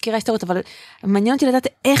עושים איזה סקירה היסטורית, אבל מעניין אותי לדעת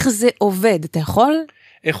איך זה עובד, אתה יכול?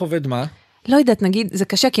 איך עובד מה? לא יודעת, נגיד, זה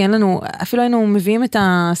קשה, כי אין לנו, אפילו היינו מביאים את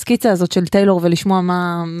הסקיצה הזאת של טיילור, ולשמוע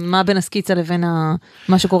מה בין הסקיצה לבין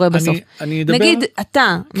מה שקורה בסוף. נגיד,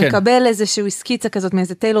 אתה מקבל איזושהי סקיצה כזאת,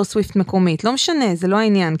 מאיזה טיילור סוויפט מקומית, לא משנה, זה לא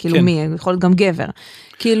העניין, כאילו מי, יכול להיות גם גבר.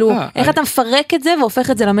 כאילו, איך אתה מפרק את זה,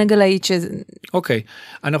 והופך את זה למגה להיט שזה... אוקיי,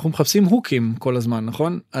 אנחנו מחפשים הוקים כל הזמן,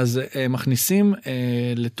 נכון? אז מכניסים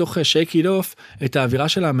לתוך Shake It Off את האווירה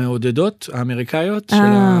של המעודדות האמריקאיות,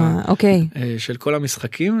 של כל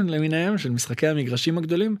המשחקים למיניהם, של משחקי המגרשים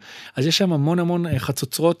הגדולים, אז יש שם המון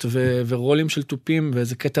חצוצרות ורולים של טופים,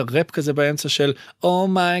 ואיזה קטע רפ כזה באמצע של Oh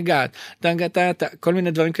my God, כל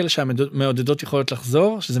מיני דברים כאלה שהמעודדות יכולות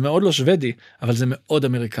לחזור, שזה מאוד לא שוודי, אבל זה מאוד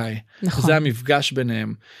אמריקאי. נכון. זה המפגש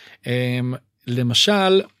ביניהם.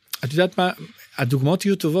 למשל, את יודעת מה, הדוגמאות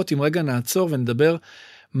יהיו טובות אם רגע נעצור ונדבר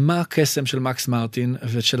מה הקסם של מקס מרטין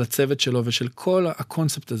ושל הצוות שלו ושל כל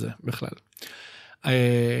הקונספט הזה בכלל.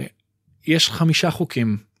 יש 5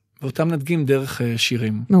 חוקים, ואותם נדגים דרך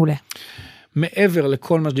שירים. מעולה. מעבר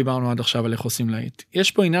לכל מה שדיברנו עד עכשיו על איך עושים להיט.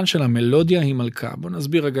 יש פה עניין של המלודיה היא מלכה. בואו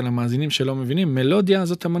נסביר רגע למאזינים שלא מבינים. מלודיה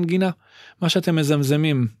זאת המנגינה. מה שאתם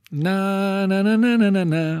מזמזמים. נה נה נה נה נה נה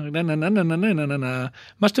נה נה נה נה נה נה נה נה.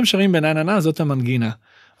 מה שאתם שרים בנה נה נה זאת המנגינה.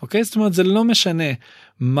 אוקיי? זאת אומרת זה לא משנה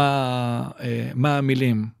מה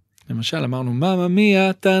המילים. למשל אמרנו מאמה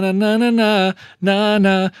מיה טה נה נה נה נה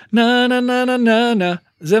נה נה נה נה נה נה נה.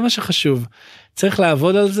 זה מה שחשוב. צריך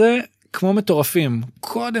לעבוד על זה כמו מטורפים,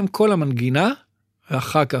 קודם כל המנגינה,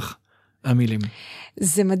 ואחר כך המילים.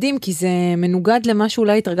 זה מדהים, כי זה מנוגד למה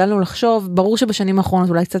שאולי התרגלנו לחשוב, ברור שבשנים האחרונות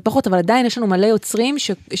אולי קצת פחות, אבל עדיין יש לנו מלא יוצרים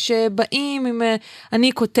שבאים עם,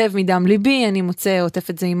 אני כותב מדם ליבי, אני עוטף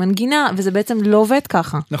את זה עם מנגינה, וזה בעצם לא עובד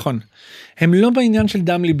ככה. נכון. הם לא בעניין של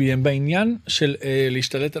דם ליבי, הם בעניין של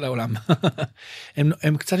להשתלט על העולם.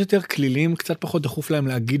 הם קצת יותר כלילים, קצת פחות דחוף להם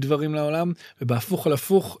להגיד דברים לעולם, ובהפוך על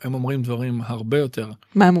הפוך הם אומרים דברים הרבה יותר.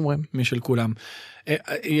 מה הם אומרים? משל כולם.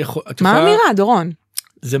 מה האמירה, דורון?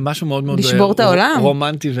 זה משהו מאוד מאוד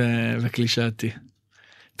רומנטי וקלישאתי.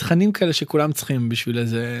 תכנים כאלה שכולם צריכים בשביל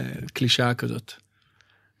איזה קלישאה כזאת.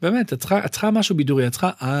 באמת, את צריכה משהו בידורי, את צריכה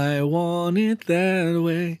I want it that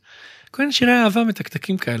way. כל מיני שירי אהבה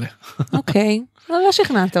מתקתקים כאלה. אוקיי, לא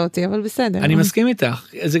שכנעת אותי, אבל בסדר. אני מסכים איתך,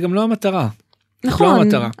 זה גם לא המטרה. נכון,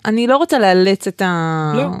 אני לא רוצה לאלץ את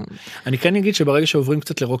לא, אני כן אגיד שברגע שעוברים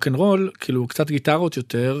קצת לרוק אנד רול, כאילו קצת גיטרות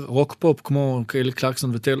יותר, רוק פופ כמו קיילי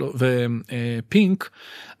קלרקסון ופינק,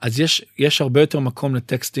 אז יש הרבה יותר מקום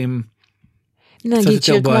לטקסטים נגיד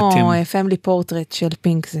שיר כמו פמילי פורטרט של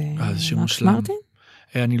פינק זה מקס מרטין?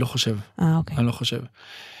 אני לא חושב. אוקיי. אני לא חושב.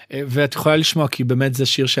 ואת יכולה לשמוע, כי באמת זה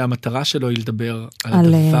שיר שהמטרה שלו היא לדבר על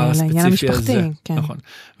הדבר הספציפי הזה. כן. נכון.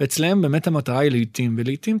 ואצלם באמת המטרה היא להיטים,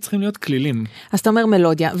 ולהיטים צריכים להיות כלילים. אז אתה אומר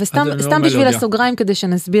מלודיה, וסתם בשביל הסוגריים, כדי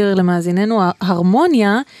שנסביר למאזיננו,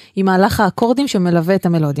 ההרמוניה היא מהלך האקורדים שמלווה את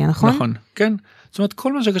המלודיה, נכון? נכון, כן. זאת אומרת,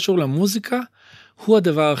 כל מה שקשור למוזיקה, הוא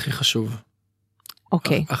הדבר הכי חשוב.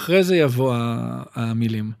 אוקיי. אחרי זה יבוא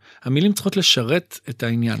המילים. המילים צריכות לשרת את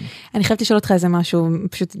העניין. אני חייבת לשאול אותך איזה משהו,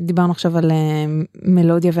 פשוט דיברנו עכשיו על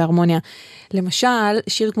מלודיה והרמוניה. למשל,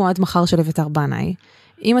 שיר כמו עד מחר של אביתר בנאי,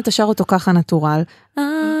 אם אתה שר אותו ככה נטורל,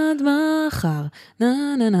 עד מחר,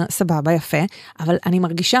 סבבה, יפה, אבל אני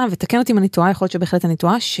מרגישה, ותקן אותי אם אני טועה, יכול להיות שבהחלט אני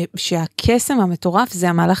טועה, שהקסם המטורף זה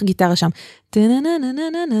המהלך גיטרה שם,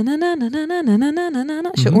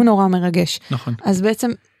 שהוא נורא מרגש. נכון. אז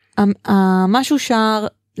בעצם, משהו שר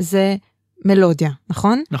זה מלודיה,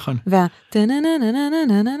 נכון? נכון.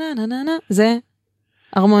 זה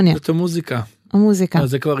הרמוניה. זאת המוזיקה. המוזיקה.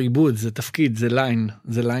 זה כבר עיבוד, זה תפקיד,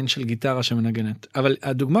 זה ליין של גיטרה שמנגנת. אבל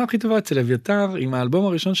הדוגמה הכי טובה אצל אביתר, עם האלבום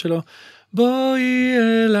הראשון שלו, בואי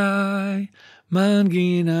אליי,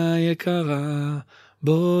 מנגינה יקרה,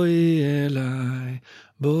 בואי אליי,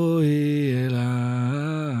 בואי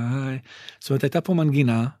אליי. זאת אומרת, הייתה פה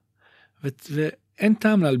מנגינה, ואין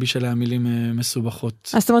טעם להלביש עליה מילים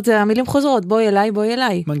מסובכות. זאת אומרת, זה המילים חוזרות, בואי אליי, בואי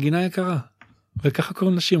אליי. מנגינה יקרה. וככה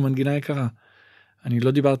קוראים לשיר, מנגינה יקרה. אני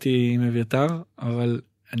לא דיברתי עם אביתר, אבל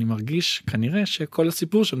אני מרגיש כנראה שכל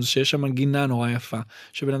הסיפור שם זה שיש שם מנגינה נורא יפה,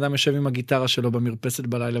 שבן אדם יושב עם הגיטרה שלו במרפסת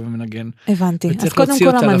בלילה ומנגן. הבנתי. אז קודם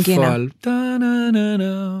כל המנגינה.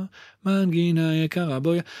 מנגינה יקרה,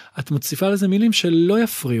 בואי. את מוסיפה לזה מילים שלא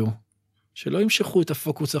יפריעו, שלא ימשכו את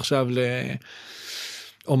הפוקוס עכשיו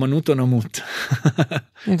לאומנות או נמות.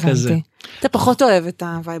 הבנתי. אתה פחות אוהב את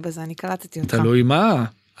הווייב הזה, אני קלטתי אותך. תלוי מה.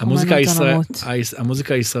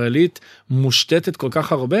 המוזיקה הישראלית מושתתת כל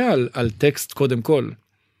כך הרבה על טקסט קודם כל.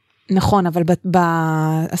 נכון, אבל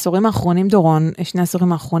בעשורים האחרונים, דורון, שני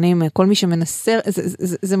העשורים האחרונים, כל מי שמנסה,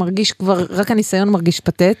 זה מרגיש כבר, רק הניסיון מרגיש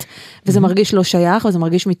פתט, וזה מרגיש לא שייך, וזה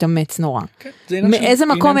מרגיש מתאמץ נורא. מאיזה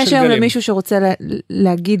מקום יש היום למישהו שרוצה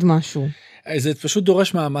להגיד משהו? זה פשוט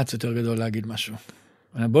דורש מאמץ יותר גדול להגיד משהו.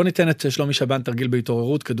 בואו ניתן את שלומי שבן תרגיל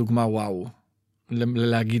בהתעוררות כדוגמה וואו,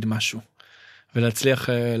 להגיד משהו. ולהצליח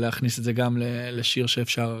להכניס את זה גם לשיר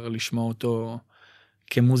שאפשר לשמוע אותו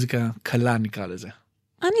כמוזיקה קלה, נקרא לזה.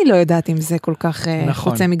 אני לא יודעת אם זה כל כך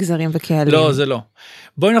חוצה מגזרים וקהלים. לא, זה לא.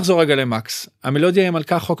 בואי נחזור רגע למקס. המלודיה היא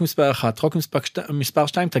מלכה חוק מספר 1, חוק מספר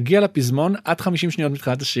 2, תגיע לפזמון עד 50 שניות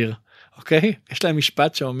מתחילת השיר. אוקיי? יש להם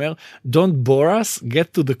משפט שאומר, Don't bore us,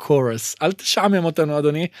 get to the chorus. אל תשעמם אותנו,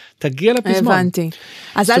 אדוני, תגיע לפזמון. הבנתי.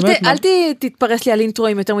 אז אל תתפרס לי על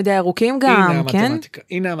אינטרואים יותר מדי ארוכים גם, כן?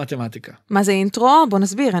 הנה המתמטיקה. מה זה אינטרו? בוא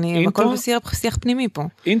נסביר, אני בכל בשיח פנימי פה.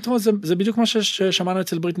 אינטרו זה בדיוק מה ששמענו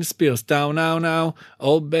אצל בריטני ספירס, Down now now, oh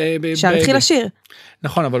baby baby. שהתחיל השיר.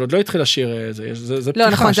 נכון, אבל עוד לא התחיל השיר, זה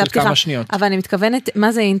פתיחה של כמה שניות. אבל אני מתכוונת,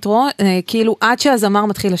 מה זה אינטרו? כאילו עד שהזמר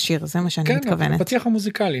מתחיל לשיר, זה מה שאני מתכוונת. כן, פתיח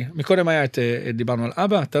המוזיקלי. מקודם היה דיברנו על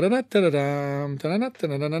אבא,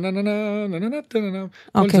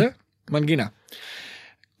 כל זה מנגינה.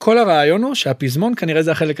 כל הרעיון הוא שהפזמון כנראה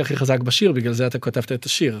זה החלק הכי חזק בשיר, בגלל זה אתה כותבת את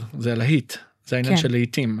השיר, זה להיט, זה העניין של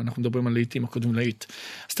להיטים, אנחנו מדברים על להיטים, הכותבים להיט.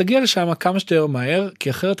 אז תגיע לשם כמה שתהיה מהר, כי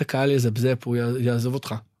אחרת הקהל יזבזב, הוא יעזוב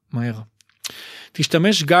אותך מהר.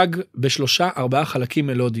 תשתמש גג ב3-4 חלקים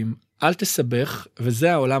מלודיים, אל תסבך,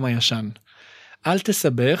 וזה העולם הישן. אל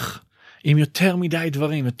תסבך עם יותר מדי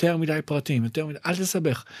דברים, יותר מדי פרטים, אל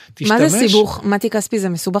תסבך. מה זה סיבוך? מתי כספי זה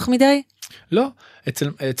מסובך מדי? לא,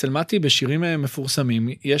 אצל מתי בשירים מפורסמים,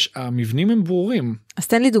 המבנים הם ברורים. אז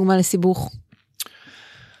תן לי דוגמה לסיבוך.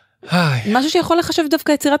 משהו שיכול לחשב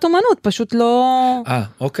דווקא יצירת אומנות, פשוט לא...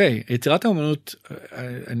 אוקיי, יצירת האומנות,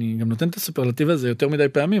 אני גם נותן את הסופרלטיב הזה יותר מדי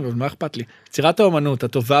פעמים, אבל מה אכפת לי? יצירת האומנות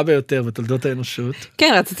הטובה ביותר בתולדות האנושות.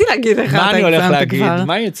 כן, רציתי להגיד לך. מה אני הולך להגיד?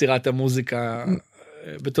 מה יצירת המוזיקה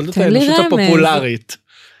בתולדות האנושות הפופולרית,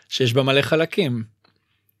 שיש בה מלא חלקים?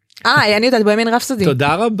 אני יודעת, בוהמין רפסודי.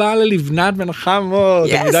 תודה רבה ללבנת בן חמוד,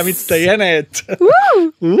 עמידה מצטיינת.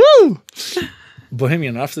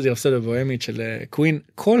 בוהמיאן, רפסודי בוהמית של קווין,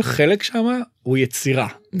 כל חלק שם הוא יצירה.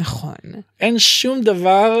 נכון. אין שום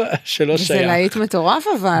דבר שלא שייך. וזה להיט מטורף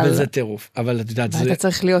אבל. וזה טירוף, אבל את יודעת, אתה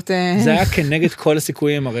צריך להיות... זה היה כנגד כל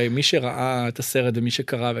הסיכויים, הרי מי שראה את הסרט ומי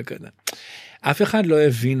שקרא וכזה. אף אחד לא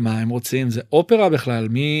הבין מה הם רוצים, זה אופרה בכלל,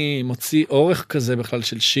 מי מוציא אורך כזה בכלל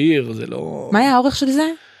של שיר, זה לא... מה היה האורך של זה?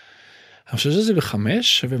 אני חושב שזה ב5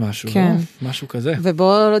 ומשהו, כן. לא? משהו כזה.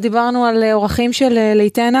 ובו לא דיברנו על אורחים של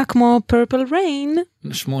להיטי ענק כמו Purple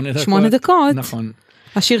Rain. 8 דקות. נכון.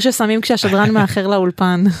 השיר ששמים כשהשדרן מאחר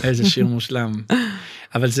לאולפן. איזה שיר מושלם.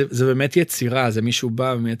 אבל זה באמת יצירה, זה מישהו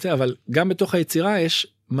בא ומייצר, אבל גם בתוך היצירה יש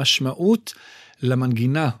משמעות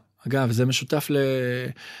למנגינה. אגב, זה משותף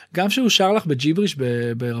גם שהוא שר לך בג'יבריש,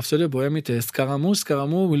 ברפסודיה בוהמית, סקרמו,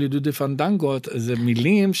 will you do the fandango, זה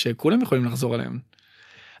מילים שכולם יכולים לחזור עליהם.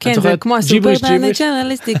 כן, זה כמו הסופר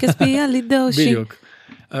בנצ'רליסטי, כספי לידושי. בדיוק.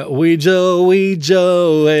 we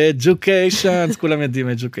Joe, education, כולם יודעים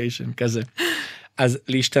education, כזה. אז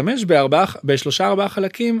להשתמש ב3-4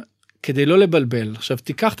 חלקים, כדי לא לבלבל. עכשיו,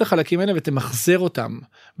 תיקח את החלקים האלה ותמחזר אותם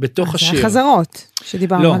בתוך השיר. זה החזרות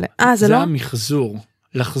שדיברנו עליהם. זה המחזור.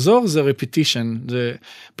 לחזור זה repetition, זה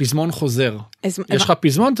פזמון חוזר. יש לך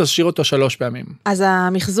פזמון, תשאיר אותו 3 פעמים. אז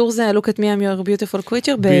המחזור זה look at me I'm your beautiful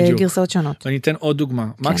creature בגרסאות שונות. ואני אתן עוד דוגמה.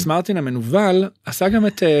 מקס מרטין המנובל, עשה גם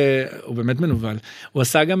את, הוא באמת מנובל, הוא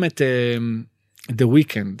עשה גם את The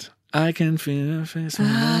Weeknd. I can feel a face when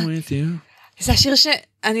I'm with you. זה השיר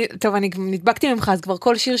טוב, אני נדבקתי ממך, אז כבר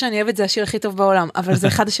כל שיר שאני אוהבת זה השיר הכי טוב בעולם, אבל זה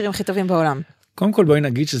אחד השירים הכי טובים בעולם. קודם כל בואי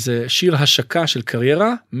נגיד שזה שיר השקה של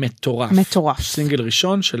קריירה מטורף. מטורף. סינגל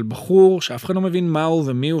ראשון של בחור שאף אחד לא מבין מה הוא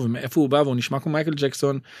ומי הוא ומאיפה הוא בא, והוא נשמע כמו מייקל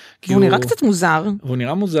ג'קסון. והוא נראה קצת מוזר. והוא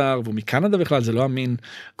נראה מוזר, והוא מקנדה בכלל, זה לא אמין.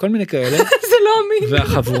 כל מיני כאלה. זה לא אמין.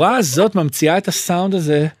 והחבורה הזאת ממציאה את הסאונד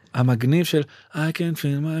הזה, המגניב של I can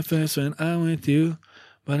feel my face when I'm with you,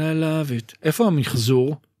 but I love it. איפה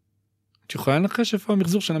המחזור? את יכולה לנחש איפה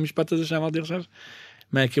המחזור של המשפט הזה שאמרתי עכשיו?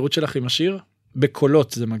 מההיכרות שלך עם השיר?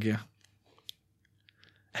 בקולות זה מגיע.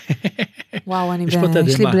 וואו,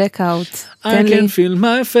 יש לי blackout. I can feel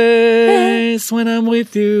my face when I'm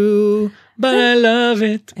with you, but I love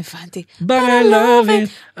it. הבנתי. But I love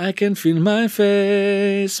it. I can feel my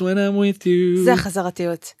face when I'm with you. זה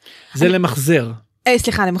החזרתיות. זה למחזר.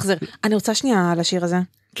 סליחה, למחזר. אני רוצה שנייה על השיר הזה.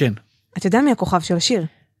 כן. אתה יודע מי הכוכב של השיר?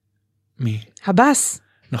 מי? הבאס.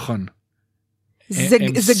 נכון.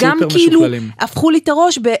 זה גם כאילו, הפכו לי את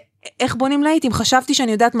הראש איך בונים להיטים, חשבתי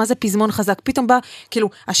שאני יודעת מה זה פזמון חזק, פתאום בא, כאילו,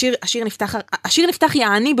 השיר נפתח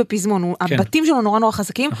יעני בפזמון, הבתים שלו נורא נורא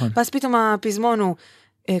חזקים, ואז פתאום הפזמון הוא,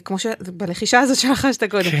 כמו בלחישה הזאת שלך שאתה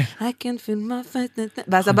קודם, I can feel my face,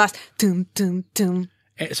 ואז הבאס, טום טום טום.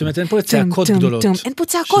 זאת אומרת, אין פה צעקות גדולות. אין פה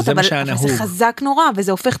צעקות, אבל זה חזק נורא,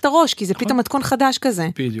 וזה הופך את הראש, כי זה פתאום מתכון חדש כזה.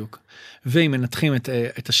 בדיוק. ואם מנתחים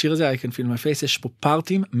את השיר הזה, I can feel my face, יש פה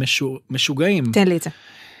פארטים משוגעים. תן לי את זה.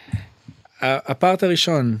 הפארט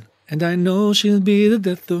הראשון, And I know she'll be the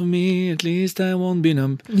death of me, at least I won't be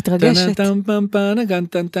numb. מתרגשת.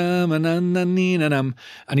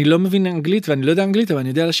 אני לא מבין אנגלית ואני לא יודע אנגלית, אבל אני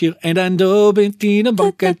יודע לשיר. And I know bettina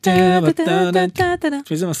בקטה.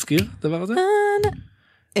 זה מזכיר, הדבר הזה?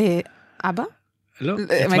 אבא? לא,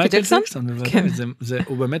 את מייקל ג'קסון.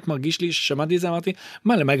 הוא באמת מרגיש לי, ששמעתי את זה, אמרתי,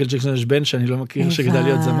 מה, למייקל ג'קסון יש בן שאני לא מכיר שגדל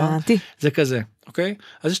להיות זמר? זה כזה, אוקיי?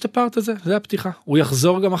 אז יש את הפארט הזה, זה הפתיחה. הוא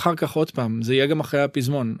יחזור גם אחר כך עוד פעם, זה יהיה גם אחרי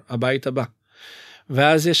הפזמון, הבית הבא.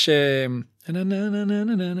 ואז יש...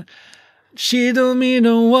 She don't mean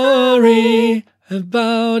no worry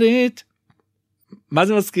about it. מה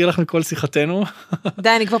זה מזכיר לך מכל שיחתנו? די,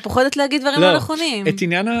 אני כבר פוחדת להגיד דברים לא נכונים. את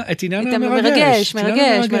עניין המרגש.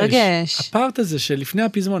 מרגש. הפארט הזה שלפני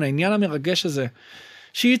הפזמון, העניין המרגש הזה,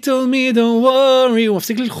 She told me don't worry, הוא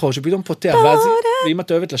מפסיק ללחוש, הוא פתאום פותח, ואם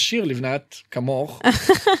את אוהבת לשיר לבנת כמוך,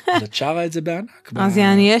 אז את שרה את זה בענק. אז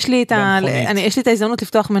יש לי את ההזדמנות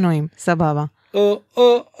לפתוח מנועים, סבבה.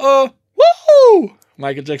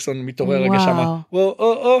 מייקל ג'קסון מתעורר רגע שמה,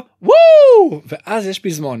 ואז יש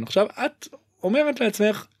פזמון. עכשיו את אומרת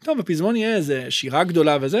לעצמך, טוב, הפזמון יהיה איזה שירה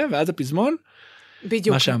גדולה וזה, ואז הפזמון,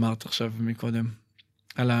 בדיוק. מה שאמרת עכשיו מקודם,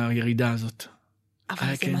 על הירידה הזאת. אבל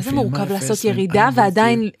מה זה מורכב לעשות ירידה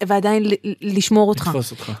ועדיין לשמור אותך?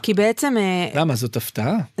 לתפוס אותך. כי בעצם... למה? זאת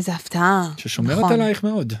הפתעה. זה הפתעה. ששומרת עלייך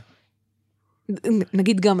מאוד.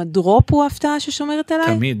 נגיד גם הדרופ הוא הפתעה ששומרת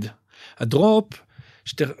עליי? תמיד. הדרופ,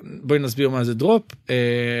 בואי נסביר מה זה דרופ,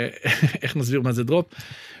 איך נסביר מה זה דרופ?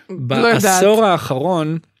 בעשור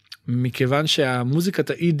האחרון, מכיוון שהמוזיקת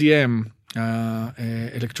ה-EDM,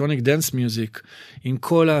 ה-Electronic Dance Music, עם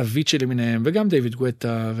כל הוויצ'לים מיניהם, וגם דיוויד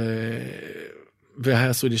גואטה,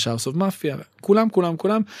 והסווידיש האוס אוף מאפיה, כולם,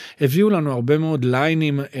 הביאו לנו הרבה מאוד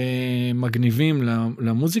ליינים מגניבים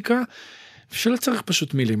למוזיקה, שלא צריך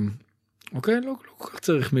פשוט מילים, אוקיי? לא כל כך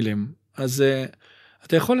צריך מילים. אז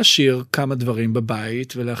אתה יכול לשיר כמה דברים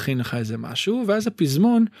בבית, ולהכין לך איזה משהו, ואז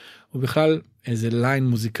הפזמון הוא בכלל איזה ליין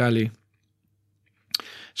מוזיקלי,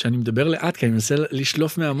 שאני מדבר לאט, כי אני מנסה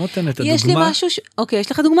לשלוף מהמותן את הדוגמה. יש לי משהו, אוקיי,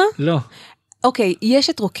 יש לך דוגמה? לא. אוקיי, יש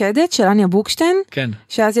את רוקדת של אניה בוקשטיין, כן.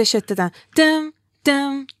 שאז יש את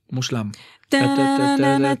טם, מושלם.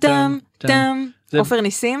 טם, עופר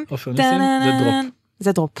ניסים, זה דרופ.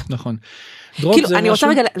 זה דרופ. נכון. כאילו, אני רוצה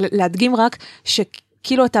רגע להדגים רק,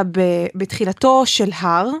 שכאילו אתה בתחילתו של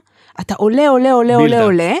הר, אתה עולה,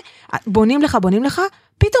 בונים לך,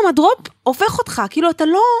 פתאום הדרופ הופך אותך, כאילו אתה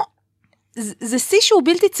לא, זה שיא שהוא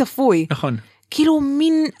בלתי צפוי. נכון. כאילו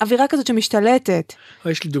מין אווירה כזאת שמשתלטת.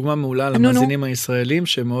 יש לי דוגמה מעולה למאזינים הישראלים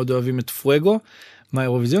שמאוד אוהבים את פואגו,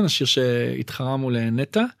 מהאירוויזיון, השיר שהתחרה מול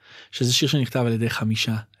נטה, שזה שיר שנכתב על ידי 5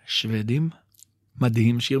 שבדים,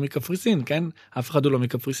 מדהים, שיר מקפריסין, כן? אף אחד הוא לא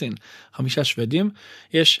מקפריסין. 5 שבדים,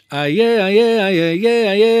 יש איה, איה, איה,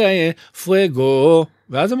 איה, איה, איה, פואגו,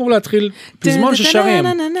 ואז אמור להתחיל פזמון ששרים,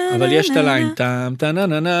 אבל יש את הליין, טם,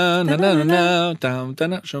 טנננה, נננה, טם,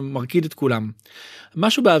 טננה, שמרקיד את כולם.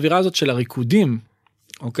 משהו באווירה הזאת של הריקודים,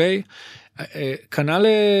 אוקיי? כנ"ל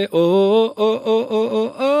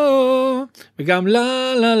וגם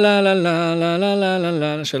לה לה לה לה לה לה לה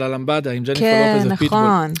לה לה של הלמבדה עם ג'ניפר לופז ופיטבול.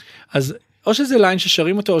 אז או שזה ליין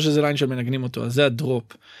ששרים אותו או שזה ליין שמנגנים אותו, אז זה הדרופ.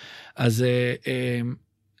 אז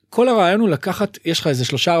כל הרעיון הוא לקחת, יש לך איזה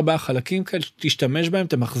 3-4 חלקים כאלה, תשתמש בהם,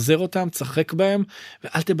 תמחזר אותם, תשחק בהם,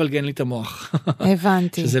 ואל תבלגן לי את המוח.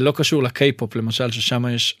 הבנתי. שזה לא קשור לקיי-פופ, למשל, ששם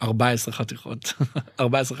יש 14 חתיכות,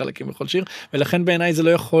 14 חלקים בכל שיר, ולכן בעיניי זה לא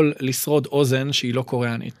יכול לשרוד אוזן שהיא לא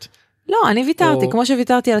קוריאנית. לא, אני ויתרתי, כמו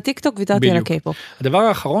שוויתרתי על הטיקטוק, ויתרתי על הקיי-פופ. הדבר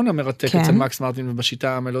האחרון המרתק אצל מקס מרטין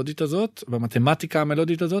ובשיטה המלודית הזאת, במתמטיקה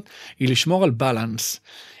המלודית הזאת, היא לשמור על בלנס.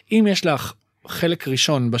 אם יש לך חלק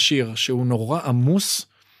ראשון בשיר שהוא נורא עמוס,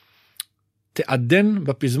 תעדן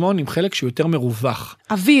בפזמון עם חלק שהוא יותר מרווח.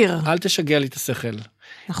 אוויר. אל תשגע לי את השכל.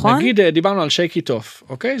 נכון? נגיד, דיברנו על Shake It Off,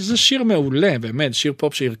 אוקיי? זה שיר מעולה, באמת, שיר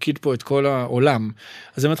פופ שהרקיד פה את כל העולם.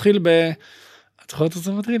 אז זה מתחיל את זוכרת איך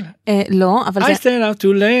זה מתחיל? לא, אבל I stayed out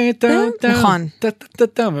too late, נכון.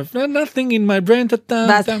 nothing in my brain,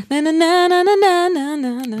 ואז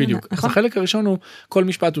בדיוק. אז החלק הראשון הוא, כל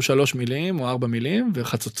משפט הוא 3 מילים או 4 מילים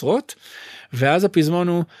וחצוצרות, ואז הפזמון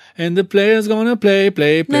הוא and the players gonna play,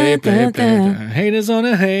 play, play, play, play, haters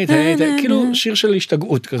gonna hate, hate, כאילו שיר של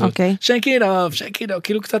השתגעות כזאת. shake it off, shake it off,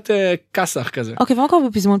 כאילו קצת כסח כזה. אוקיי, ומה קורה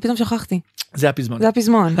בפזמון? פתאום שכחתי. זה הפזמון. זה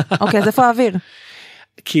הפזמון. אוקיי, אז איפה האוויר?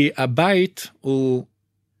 כי הבית הוא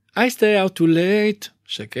I stay out too late,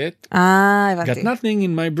 שקט. הבנתי. got nothing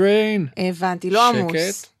in my brain. הבנתי, לא עמוס.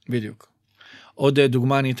 שקט, בדיוק. עוד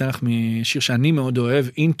דוגמה אני אתן לך משיר שאני מאוד אוהב,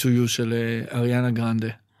 Into You של אריאנה גרנדה.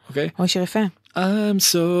 אוקיי? אוי, שיר יפה. I'm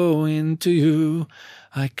so into you,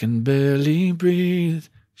 I can barely breathe.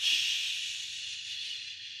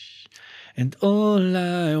 And all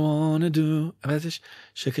I want to do.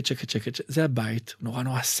 שקט, שקט, שקט. זה הבית, נורא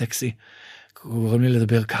נורא סקסי. קוראים לי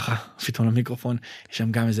לדבר ככה, פתאום למיקרופון, יש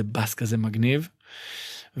שם גם איזה בס כזה מגניב,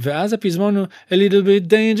 ואז הפזמון הוא a little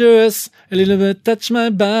bit dangerous, a little bit touch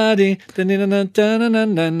my body,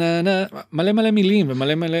 מלא מלא מילים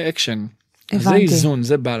ומלא מלא אקשן. זה איזון,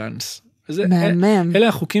 זה בלנס. מהמם. אלה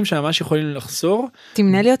החוקים שממש יכולים לחסור.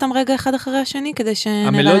 תמנה לי אותם רגע אחד אחרי השני, כדי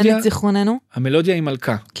שנרענן את זיכרוננו. המלודיה היא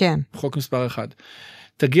מלכה. כן. חוק מספר 1.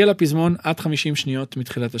 תגיע לפזמון עד 50 שניות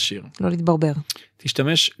מתחילת השיר. לא להתברבר.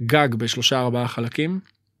 תשתמש גג ב3-4 חלקים.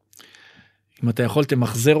 אם אתה יכול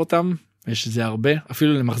תמחזר אותם, יש זה הרבה,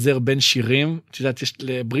 אפילו למחזר בין שירים. את יודעת,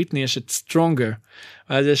 לבריטני יש את Stronger,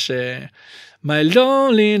 ואז יש My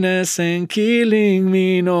loneliness ain't killing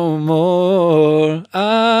me no more,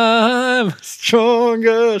 I'm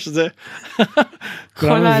stronger, שזה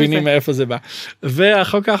כולם מבינים מאיפה זה בא.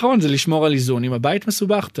 והחוק האחרון זה לשמור על איזון. אם הבית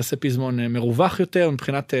מסובך, תעשה פזמון מרווח יותר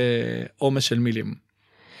מבחינת עומס של מילים.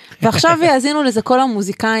 ועכשיו יאזינו לזה כל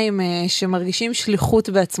המוזיקאים שמרגישים שליחות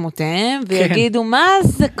בעצמותיהם, ויגידו מה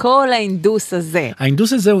זה כל האינדוס הזה.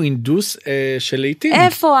 האינדוס הזה הוא אינדוס של להיטים.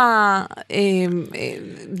 איפה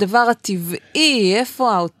הדבר הטבעי,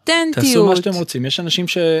 איפה האותנטיות. תעשו מה שאתם רוצים, יש אנשים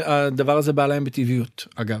שהדבר הזה בא להם בטבעיות,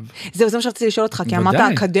 אגב. זה מה שרציתי לשאול אותך, כי אמרת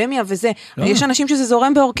האקדמיה וזה, יש אנשים שזה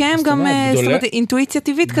זורם בעורקיהם גם אינטואיציה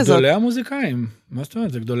טבעית כזאת. גדולי המוזיקאים, מה זאת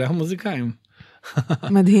אומרת? זה גדולי המוזיקאים.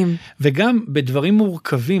 מדהים. וגם בדברים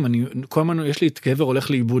מורכבים, כל הזמן יש לי את גבר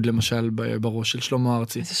הולך לאיבוד למשל בראש של שלמה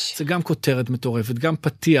ארצי, זה גם כותרת מטורפת, גם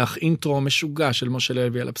פתיח, אינטרו משוגע של משה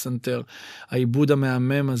לוי על הפסנתר, העיבוד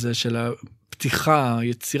המהמם הזה של הפתיחה,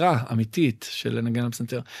 יצירה אמיתית של נגן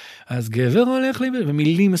הפסנתר, אז גבר הולך לאיבוד,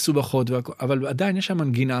 ומילים מסובכות, אבל עדיין יש שם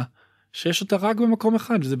מנגינה, שיש אותה רק במקום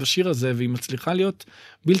אחד, וזה בשיר הזה, והיא מצליחה להיות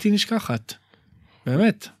בלתי נשכחת.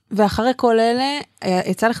 באמת. ואחרי כל אלה,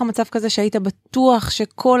 יצא לך מצב כזה שהיית בטוח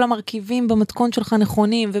שכל המרכיבים במתכון שלך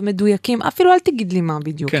נכונים ומדויקים, אפילו אל תגיד לי מה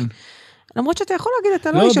בדיוק. כן. למרות שאתה יכול להגיד,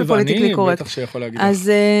 אתה לא איש של פוליטיקלי קורקט. בטח שיכול להגיד.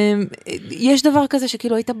 אז יש דבר כזה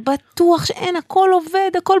שכאילו היית בטוח שאין, הכל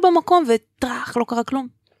עובד, הכל במקום, וטרח, לא קרה כלום.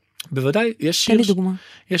 בוודאי, יש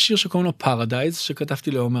שיר שקוראים לו פרדייז,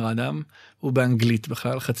 שכתבתי לעומר אדם, הוא באנגלית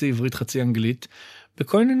בכלל, חצי עברית, חצי אנגלית,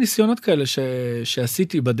 בכל מיני ניסיונות כאלה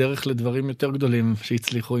שעשיתי בדרך לדברים יותר גדולים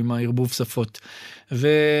שהצליחו עם הערבוב שפות.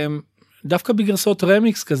 דווקא בגרסות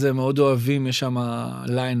רמיקס כזה מאוד אוהבים, יש שם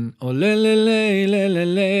ליין, או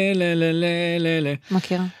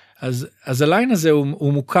מכירה. אז הליין הזה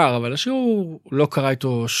הוא מוכר, אבל השיר הוא לא קרא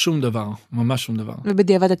איתו שום דבר, ממש שום דבר.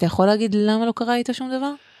 ובדיעבד אתה יכול להגיד למה לא קרא איתו שום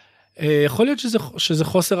דבר? יכול להיות שזה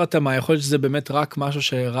חוסר התאמה, יכול להיות שזה באמת רק משהו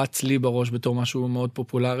שרץ לי בראש בתור משהו מאוד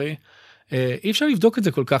פופולרי. אי אפשר לבדוק את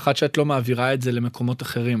זה כל כך עד שאת לא מעבירה את זה למקומות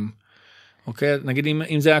אחרים. אוקיי? נגיד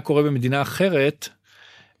אם זה היה קורה במדינה אחרת,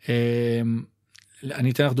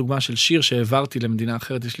 אני אתן לך דוגמה של שיר שהעברתי למדינה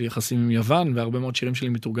אחרת, יש לי יחסים עם יוון, והרבה מאוד שירים שלי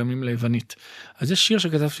מתורגמים ליוונית. אז יש שיר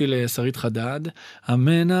שכתבתי לשרית חדד,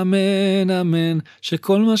 אמן, אמן, אמן,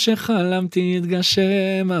 שכל מה שחלמתי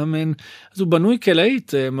יתגשם, אמן. אז הוא בנוי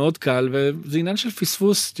כלהיט, מאוד קל, וזה עניין של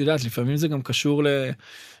פספוס, את יודעת, לפעמים זה גם קשור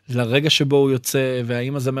לרגע שבו הוא יוצא,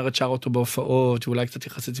 והאם הזמרת שר אותו בהופעות, ואולי קצת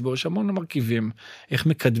יחסי ציבור, יש המון מרכיבים. איך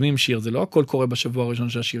מקדמים שיר, זה לא הכל קורה בשבוע הראשון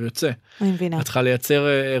שהשיר יוצא. אני מבינה. את צריכה לייצר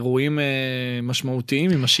אירועים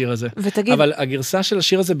משמעותיים עם השיר הזה. ותגיד... אבל הגרסה של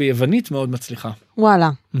השיר הזה ביוונית מאוד מצליחה. וואלה.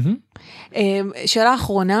 שאלה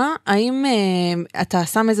אחרונה, האם אתה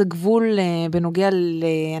שם איזה גבול בנוגע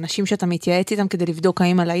לאנשים שאתה מתייעץ איתם כדי לבדוק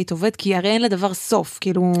האם הלהיט עובד? כי הרי אין לדבר סוף,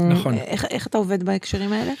 כאילו... נכון. איך אתה עובד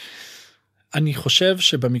בהקשרים האלה? אני חושב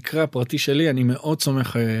שבמקרה הפרטי שלי, אני מאוד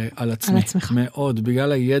סומך על עצמי. על עצמך. מאוד,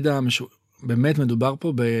 בגלל הידע, באמת מדובר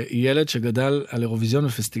פה בילד שגדל על אירוויזיון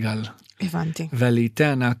ופסטיגל. הבנתי. ועל להיטי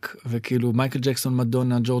ענק, וכאילו מייקל ג'קסון,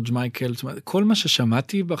 מדונה, ג'ורג' מייקל, כל מה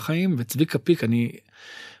ששמעתי בחיים, וצביקה פיק, אני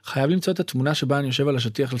חייב למצוא את התמונה שבה אני יושב על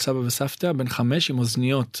השטיח לסבא וסבתא, בן 5 עם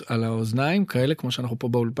אוזניות על האוזניים, כאלה כמו שאנחנו פה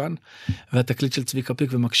באולפן, והתקליט של צביקה פיק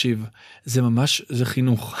ומקשיב. זה ממש, זה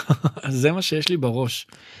חינוך. זה מה שיש לי בראש.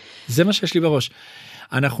 זה מה שיש לי בראש.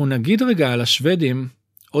 אנחנו נגיד רגע על השבדים,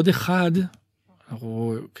 עוד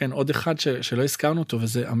אחד שלא הזכרנו אותו,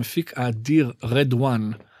 וזה המפיק האדיר, רד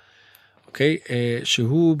וואן, אוקיי?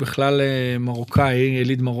 שהוא בכלל מרוקאי,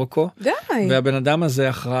 יליד מרוקו. די. והבן אדם הזה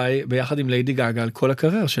אחראי, ביחד עם ליידי גגה, על כל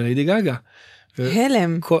הקריירה של ליידי גגה.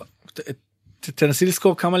 הלם. תנסי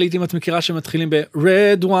לזכור כמה להיטים את מכירה שמתחילים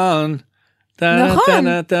ב-רד וואן. נכון.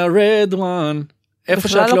 רד וואן.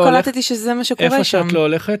 בכלל לא קלטתי שזה מה שקורה שם. איפה שאת לא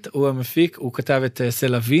הולכת, הוא המפיק, הוא כתב את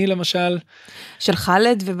סלאבי למשל. של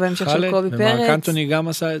חלד, ובהמשך של קובי פרץ. ומרק אנטוני גם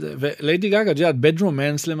עשה את זה, וליידי גגה, ג'יית, בד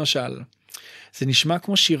רומנס למשל. זה נשמע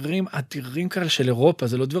כמו שירים אדירים כאלה של אירופה,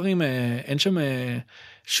 זה לא דברים, אין שם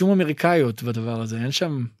שום אמריקאיות בדבר הזה, אין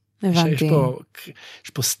שם... הבנתי. יש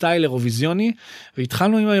פה סטייל אירוויזיוני,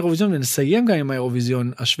 והתחלנו עם האירוויזיון ונסיים גם עם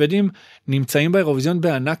האירוויזיון. השבדים נמצאים באירוויזיון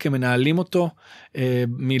בענק, הם מנהלים אותו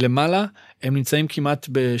מלמעלה, הם נמצאים כמעט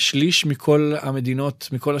בשליש מכל המדינות,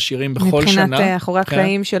 מכל השירים בכל שנה. מבחינת אחורי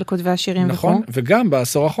הקלעים של כותבי השירים. נכון, וגם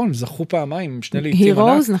בעשור האחרון זכו פעמיים, שני להיטים ענק.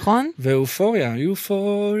 הירוז, נכון? ואופוריה,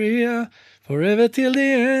 Euphoria, forever till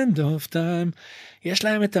the end of time. יש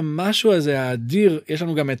להם את המשהו הזה האדיר, יש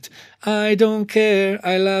לנו גם את I don't care, I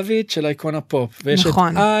love it של אייקונה פופ, ויש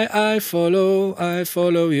נכון. את I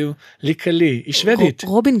follow you, ליקלי, היא שוודית.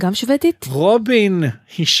 רובין גם שוודית? רובין,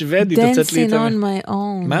 היא שוודית. Dancing on my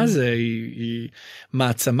own. מה זה? היא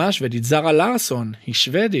מעצמה שוודית, זרה לארסון, היא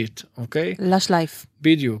שוודית, אוקיי? Lush life.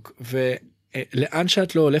 בדיוק, ולאן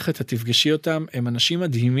שאת לא הולכת, את תפגשי אותם, הם אנשים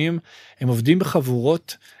מדהימים, הם עובדים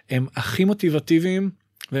בחבורות, הם הכי מוטיבטיביים,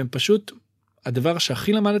 והם פשוט... הדבר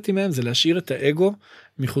שהכי למדתי מהם זה להשאיר את האגו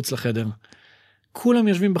מחוץ לחדר. כולם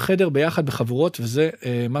יושבים בחדר ביחד בחבורות, וזה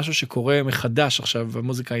משהו שקורה מחדש עכשיו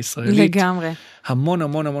במוזיקה הישראלית. לגמרי. המון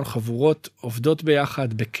המון המון חבורות עובדות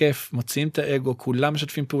ביחד, בכיף, מוציאים את האגו, כולם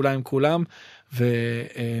משתפים פעולה עם כולם,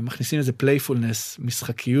 ומכניסים איזה פלייפולנס,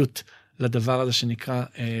 משחקיות, לדבר הזה שנקרא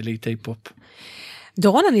להיטי פופ.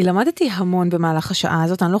 דורון, אני למדתי המון במהלך השעה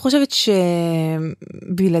הזאת, אני לא חושבת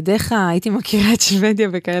שבלעדיך הייתי מכירה את שבדיה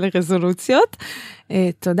בכאלה רזולוציות.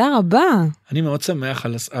 תודה רבה. אני מאוד שמח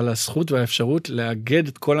על הזכות והאפשרות לאגד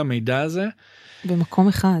את כל המידע הזה. במקום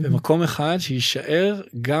אחד. במקום אחד שישאר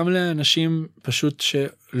גם לאנשים פשוט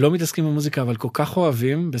שלא מתעסקים במוזיקה, אבל כל כך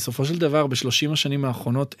אוהבים, בסופו של דבר, ב30 השנים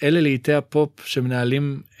האחרונות, אלה להיטי הפופ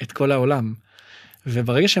שמנהלים את כל העולם.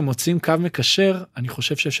 וברגע שהם מוצאים קו מקשר, אני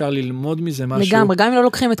חושב שאפשר ללמוד מזה משהו. לגמרי, גם אם לא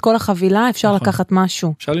לוקחים את כל החבילה, אפשר לקחת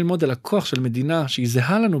משהו. אפשר ללמוד על הכוח של מדינה שהיא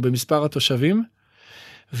זהה לנו במספר התושבים,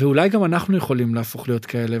 ואולי גם אנחנו יכולים להפוך להיות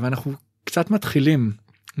כאלה, ואנחנו קצת מתחילים.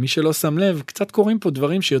 מי שלא שם לב, קצת קוראים פה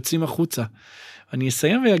דברים שיוצאים החוצה. אני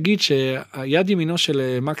אסיים ויגיד שהיד ימינו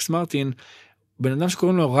של מקס מרטין, בן אדם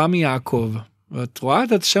שקוראים לו רמי יעקב, ואת רואה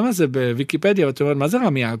את השם הזה בוויקיפדיה, ואת אומרת, מה זה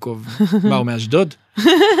רמי יעקב? מה, הוא מאשדוד?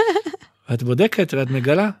 ואת בודקת ואת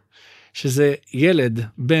מגלה שזה ילד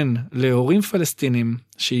בן להורים פלסטינים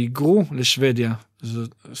שהיגרו לשוודיה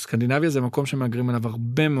סקנדינביה זה מקום שמאגרים עליו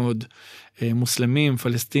הרבה מאוד מוסלמים,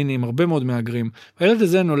 פלסטינים, הרבה מאוד מאגרים. הילד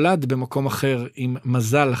הזה נולד במקום אחר, עם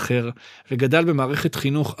מזל אחר, וגדל במערכת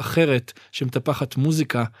חינוך אחרת, שמטפחת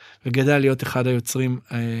מוזיקה, וגדל להיות אחד היוצרים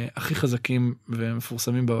הכי חזקים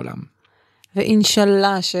ומפורסמים בעולם.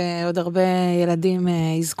 ואינשאללה שעוד הרבה ילדים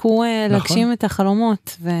יזכו להגשים את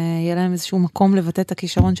החלומות, ויהיה להם איזשהו מקום לבטא את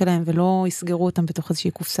הכישרון שלהם, ולא יסגרו אותם בתוך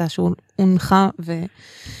איזושהי קופסה שהונחה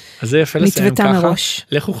אז זה יפה לסיים ככה. מראש.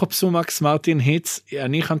 לכו חפשו מקס מרטין היטס,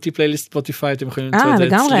 אני הכנתי פלייליסט ספוטיפיי, אתם יכולים למצוא את זה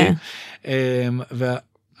לגמרי. אצלי.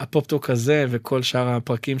 והפופטוק הזה וכל שאר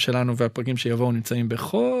הפרקים שלנו והפרקים שיבואו נמצאים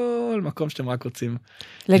בכל מקום שאתם רק רוצים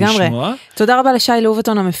לגמרי. לשמוע. תודה רבה לשי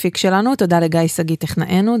לובטון המפיק שלנו, תודה לגיא סגי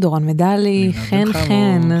טכנאנו, דורון מדלי,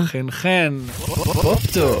 חן.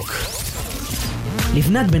 פופטוק.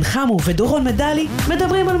 לבנת בן חמו ודורון מדלי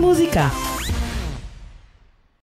מדברים על מוזיקה.